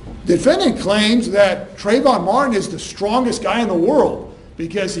 Defendant claims that Trayvon Martin is the strongest guy in the world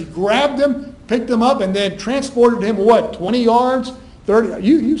because he grabbed him, picked him up, and then transported him, what, 20 yards, 30?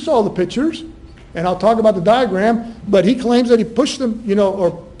 You saw the pictures, and I'll talk about the diagram, but he claims that he pushed them,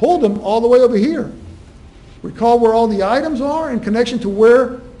 or pulled them all the way over here. Recall where all the items are in connection to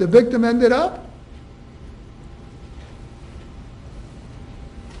where the victim ended up?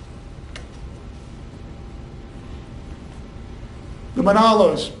 The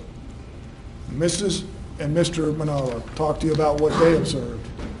Manalos, Mrs. and Mr. Manalo, talked to you about what they observed,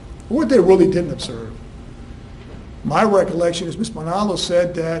 or what they really didn't observe. My recollection is Ms. Manalo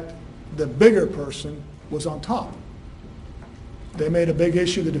said that the bigger person was on top. They made a big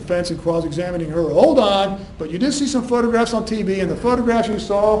issue, the defense, in cross-examining her. Hold on, but you did see some photographs on TV, and the photographs you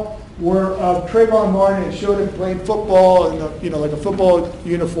saw were of Trayvon Martin and showed him playing football in like a football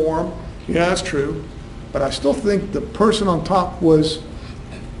uniform. Yeah, that's true. But I still think the person on top was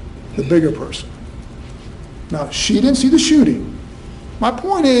the bigger person. Now, she didn't see the shooting. My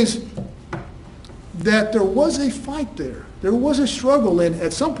point is that there was a fight there. There was a struggle, and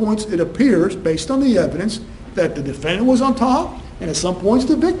at some points it appears, based on the evidence, that the defendant was on top, and at some points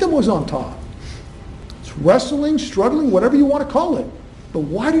the victim was on top. It's wrestling, struggling, whatever you want to call it. But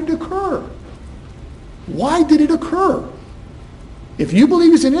why did it occur? Why did it occur? If you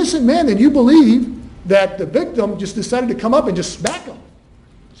believe he's an innocent man, then you believe that the victim just decided to come up and just smack him.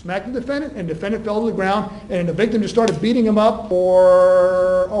 Smack the defendant, and the defendant fell to the ground, and the victim just started beating him up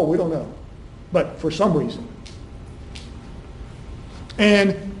for, we don't know, but for some reason.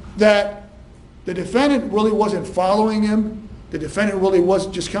 And that the defendant really wasn't following him. The defendant really was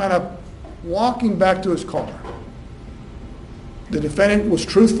just kind of walking back to his car. The defendant was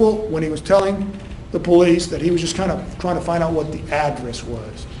truthful when he was telling the police that he was just kind of trying to find out what the address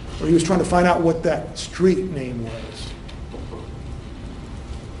was, or he was trying to find out what that street name was.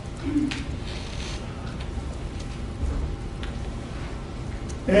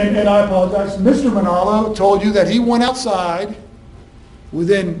 And I apologize. Mr. Manalo told you that he went outside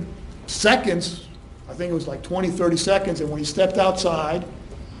within seconds, I think it was like 20, 30 seconds, and when he stepped outside,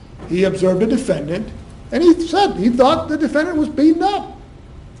 he observed a defendant, and he said he thought the defendant was beaten up.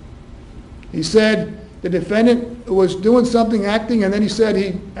 He said the defendant was doing something, acting, and then he said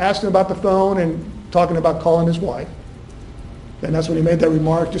he asked him about the phone and talking about calling his wife. And that's when he made that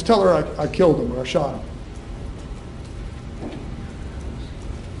remark, just tell her I killed him or I shot him.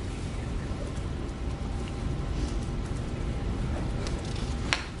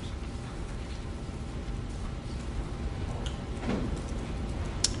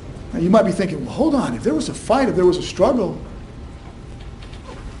 Now you might be thinking, well, hold on, if there was a fight, if there was a struggle,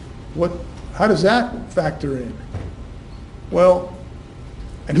 how does that factor in? Well,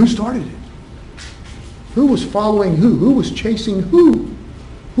 and who started it? Who was following who? Who was chasing who?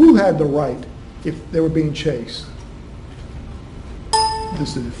 Who had the right if they were being chased?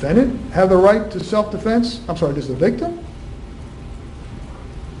 Does the defendant have the right to self-defense? I'm sorry, does the victim?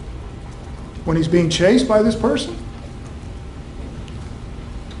 When he's being chased by this person?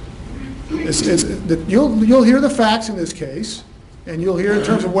 You'll hear the facts in this case, and you'll hear in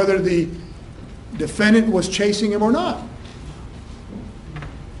terms of whether the defendant was chasing him or not.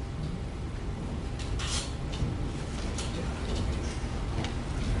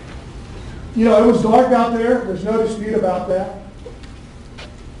 You know, it was dark out there. There's no dispute about that.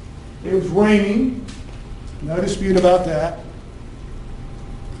 It was raining. No dispute about that.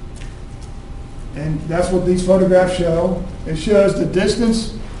 And that's what these photographs show. It shows the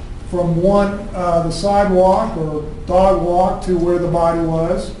distance from the sidewalk or dog walk to where the body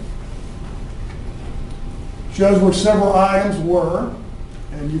was. Shows where several items were.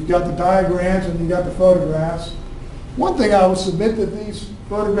 And you've got the diagrams and you've got the photographs. One thing I would submit that these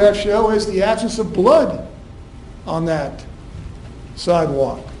photographs show is the absence of blood on that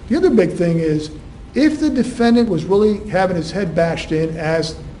sidewalk. The other big thing is, if the defendant was really having his head bashed in,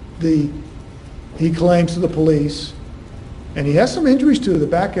 as he claims to the police, and he has some injuries to the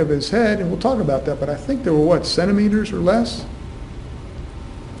back of his head, and we'll talk about that, but I think they were, what, centimeters or less?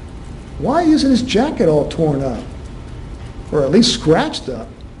 Why isn't his jacket all torn up? Or at least scratched up?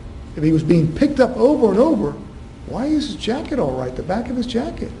 If he was being picked up over and over, why is his jacket all right, the back of his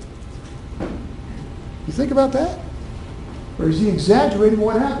jacket? You think about that? Or is he exaggerating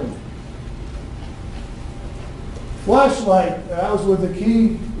what happened? Flashlight, that was with the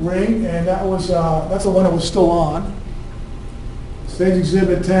key ring, and that's the one that was still on. Stage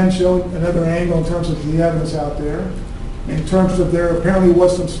Exhibit 10 showed another angle in terms of the evidence out there. In terms of there apparently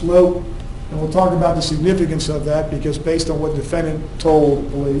was some slope, and we'll talk about the significance of that, because based on what the defendant told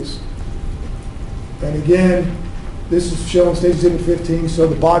police. And again, this is showing Stage Exhibit 15, so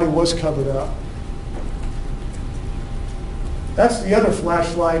the body was covered up. That's the other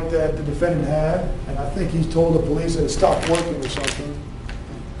flashlight that the defendant had, and I think he told the police that it stopped working or something.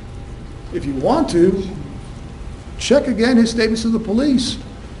 If you want to, check again his statements to the police.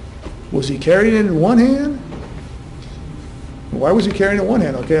 Was he carrying it in one hand? Why was he carrying it in one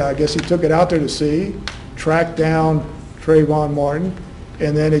hand? Okay, I guess he took it out there to see, tracked down Trayvon Martin,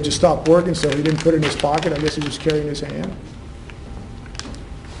 and then it just stopped working, so he didn't put it in his pocket. I guess he was carrying his hand.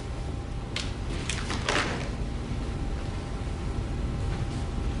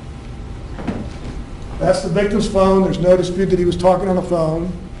 That's the victim's phone. There's no dispute that he was talking on the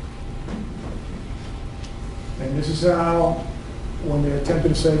phone. And this is how, when they attempted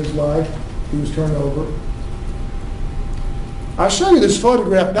to save his life, he was turned over. I'll show you this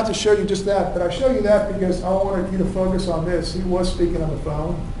photograph, not to show you just that, but I'll show you that because I wanted you to focus on this. He was speaking on the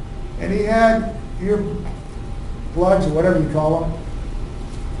phone, and he had ear plugs, or whatever you call them.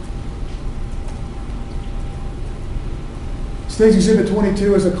 Stage Exhibit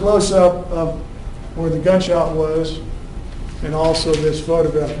 22 is a close-up of where the gunshot was, and also this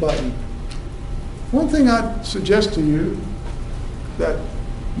photograph button. One thing I'd suggest to you that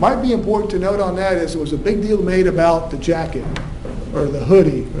might be important to note on that is there was a big deal made about the jacket or the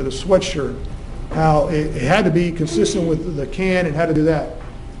hoodie or the sweatshirt, how it had to be consistent with the can and how to do that.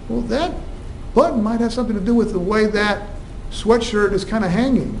 Well, that button might have something to do with the way that sweatshirt is kind of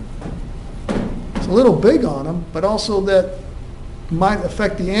hanging. It's a little big on him, but also that might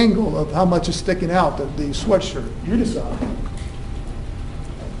affect the angle of how much is sticking out, the sweatshirt. You decide.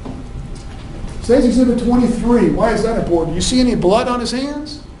 Stage Exhibit 23, why is that important? Do you see any blood on his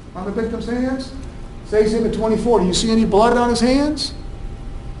hands? On the victim's hands? Stage Exhibit 24, do you see any blood on his hands?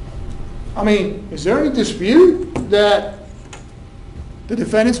 I mean, is there any dispute that the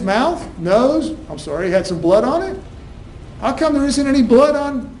defendant's mouth, nose, had some blood on it? How come there isn't any blood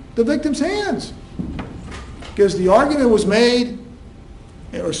on the victim's hands? Because the argument was made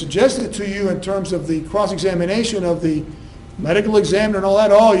or suggested to you in terms of the cross-examination of the medical examiner and all that.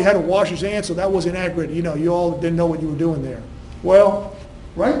 Oh, you had to wash his hands, so that was inaccurate. You know, you all didn't know what you were doing there. Well,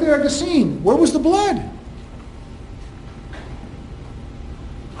 right there at the scene, where was the blood?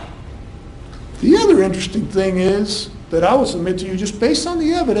 The other interesting thing is that I will submit to you, just based on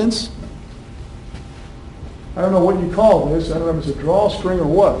the evidence, I don't know what you call this, I don't know if it's a drawstring or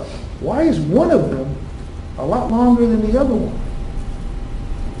what. Why is one of them a lot longer than the other one?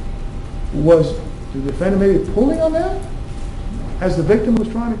 Was the defendant maybe pulling on that as the victim was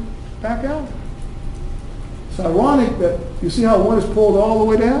trying to back out? It's ironic that you see how one is pulled all the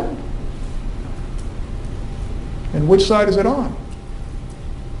way down? And which side is it on?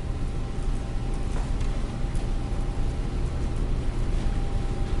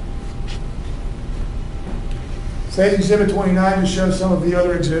 Stage Exhibit 29 just shows some of the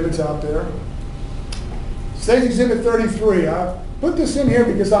other exhibits out there. Stage Exhibit 33, I put this in here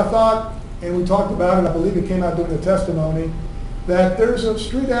because I thought, and we talked about it, I believe it came out during the testimony, that there's a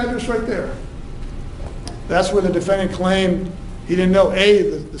street address right there. That's where the defendant claimed he didn't know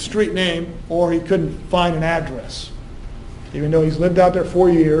the street name, or he couldn't find an address. Even though he's lived out there 4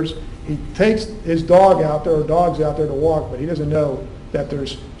 years, he takes his dog out there, or dogs out there to walk, but he doesn't know that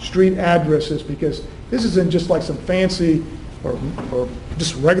there's street addresses, because this isn't just like some fancy or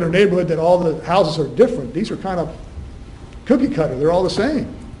just regular neighborhood that all the houses are different. These are kind of cookie cutter. They're all the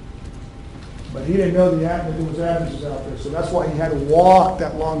same. But he didn't know that there was addresses out there, so that's why he had to walk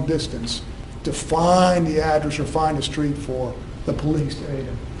that long distance to find the address or find a street for the police to aid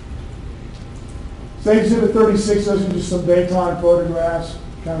him. State Exhibit 36, those are just some daytime photographs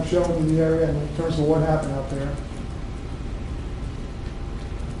kind of showing you the area in terms of what happened out there.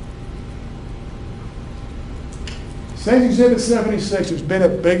 State Exhibit 76, there's been a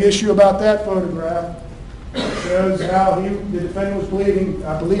big issue about that photograph. It shows how the defendant was bleeding.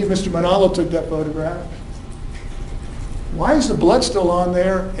 I believe Mr. Manalo took that photograph. Why is the blood still on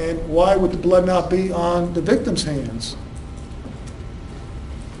there, and why would the blood not be on the victim's hands?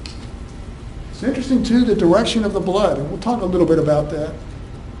 It's interesting, too, the direction of the blood, and we'll talk a little bit about that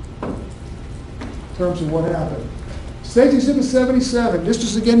in terms of what happened. State Exhibit 77, this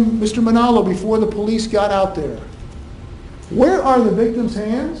is again Mr. Manalo before the police got out there. Where are the victim's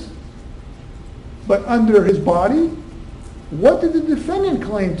hands? But under his body? What did the defendant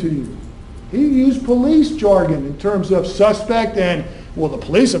claim to you? He used police jargon in terms of suspect and, well, the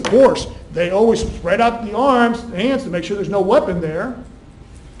police, of course, they always spread out the arms, the hands, to make sure there's no weapon there.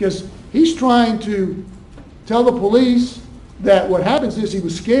 Because he's trying to tell the police that what happens is he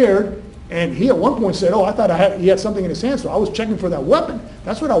was scared, and he at one point said, oh, I thought he had something in his hand, so I was checking for that weapon.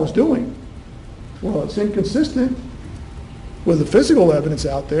 That's what I was doing. Well, it's inconsistent with the physical evidence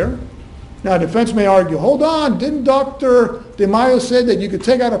out there. Now, defense may argue, hold on, didn't Dr. DeMaio say that you could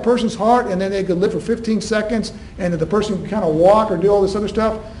take out a person's heart and then they could live for 15 seconds and that the person could kind of walk or do all this other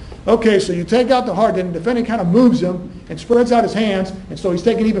stuff? Okay, so you take out the heart, then the defendant kind of moves him and spreads out his hands, and so he's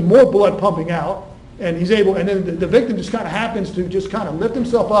taking even more blood pumping out, and he's able, and then the victim just kind of happens to just kind of lift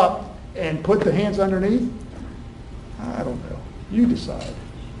himself up and put the hands underneath? I don't know. You decide.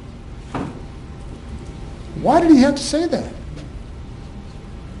 Why did he have to say that?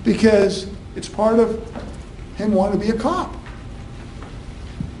 Because it's part of him wanting to be a cop.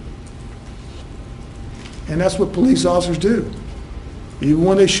 And that's what police officers do. Even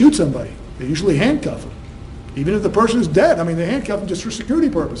when they shoot somebody, they usually handcuff them. Even if the person is dead, I mean, they handcuff them just for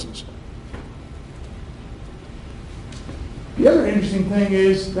security purposes. The other interesting thing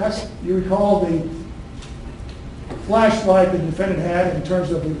is, you recall the flashlight the defendant had in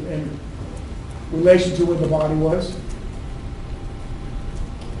terms of, in relation to where the body was.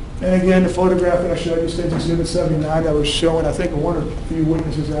 And again, the photograph that I showed you, State Exhibit 79, that was showing, I think, one or a few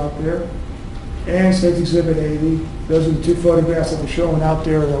witnesses out there. And State Exhibit 80. Those are the two photographs that were showing out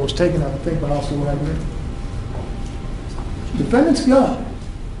there that was taken, I think, by Officer Wagner. Defendant's gun.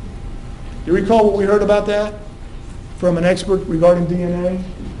 Do you recall what we heard about that from an expert regarding DNA?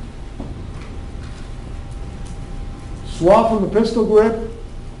 Swab from the pistol grip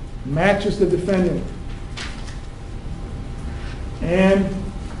matches the defendant. And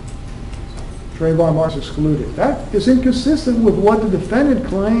Trayvon Martin excluded. That is inconsistent with what the defendant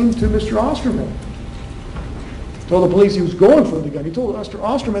claimed to Mr. Osterman. Told the police he was going for the gun. He told Mr.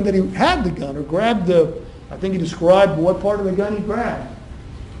 Osterman that he had the gun or grabbed I think he described what part of the gun he grabbed.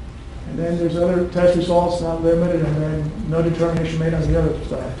 And then there's other test results, not limited, and then no determination made on the other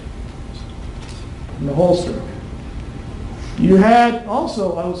side. In the holster. You had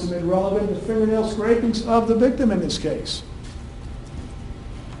also, I would submit, relevant the fingernail scrapings of the victim in this case.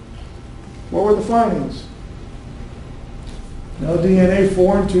 What were the findings? No DNA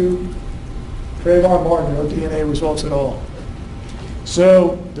foreign to Trayvon Martin, no DNA results at all.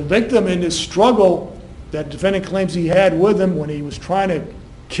 So the victim in this struggle that the defendant claims he had with him when he was trying to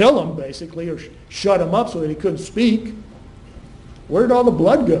kill him, basically, or shut him up so that he couldn't speak, where did all the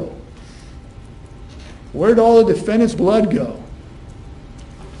blood go? Where did all the defendant's blood go?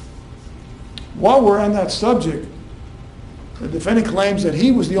 While we're on that subject, the defendant claims that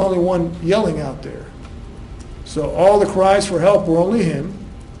he was the only one yelling out there. So all the cries for help were only him.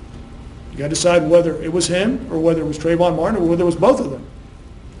 You got to decide whether it was him or whether it was Trayvon Martin or whether it was both of them.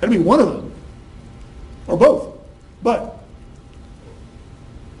 It had to be one of them or both. But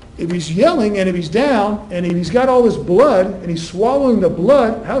if he's yelling and if he's down and if he's got all this blood and he's swallowing the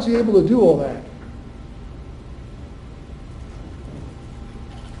blood, how's he able to do all that?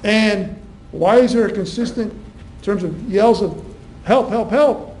 And why is there a consistent, in terms of yells of help, help,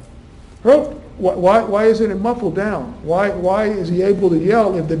 help, help? Why isn't it muffled down? Why is he able to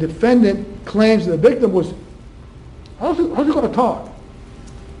yell if the defendant claims the victim was, how's he going to talk?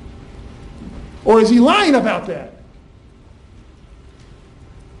 Or is he lying about that?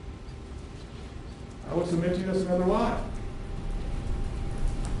 I would submit to you that's another lie.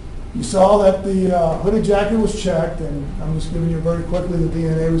 You saw that the hooded jacket was checked, and I'm just giving you very quickly the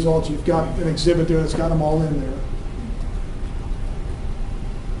DNA results. You've got an exhibit there that's got them all in there.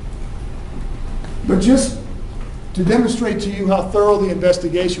 But just to demonstrate to you how thorough the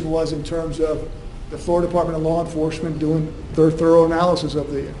investigation was in terms of the Florida Department of Law Enforcement doing their thorough analysis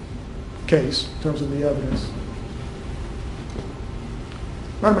of the case in terms of the evidence.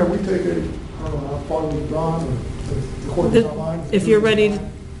 Remember, we take a, I don't know how far we've gone, or the court is online. If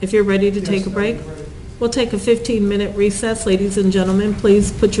you're ready to take a break, we'll take a 15-minute recess. Ladies and gentlemen,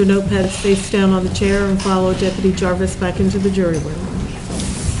 please put your notepads face down on the chair and follow Deputy Jarvis back into the jury room.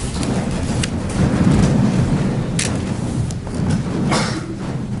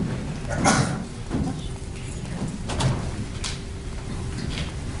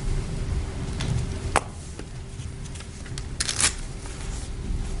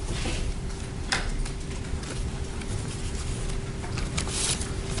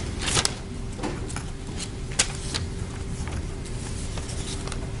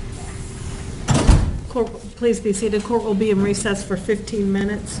 Court, please be seated. Court will be in recess for 15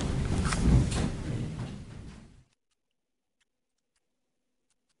 minutes.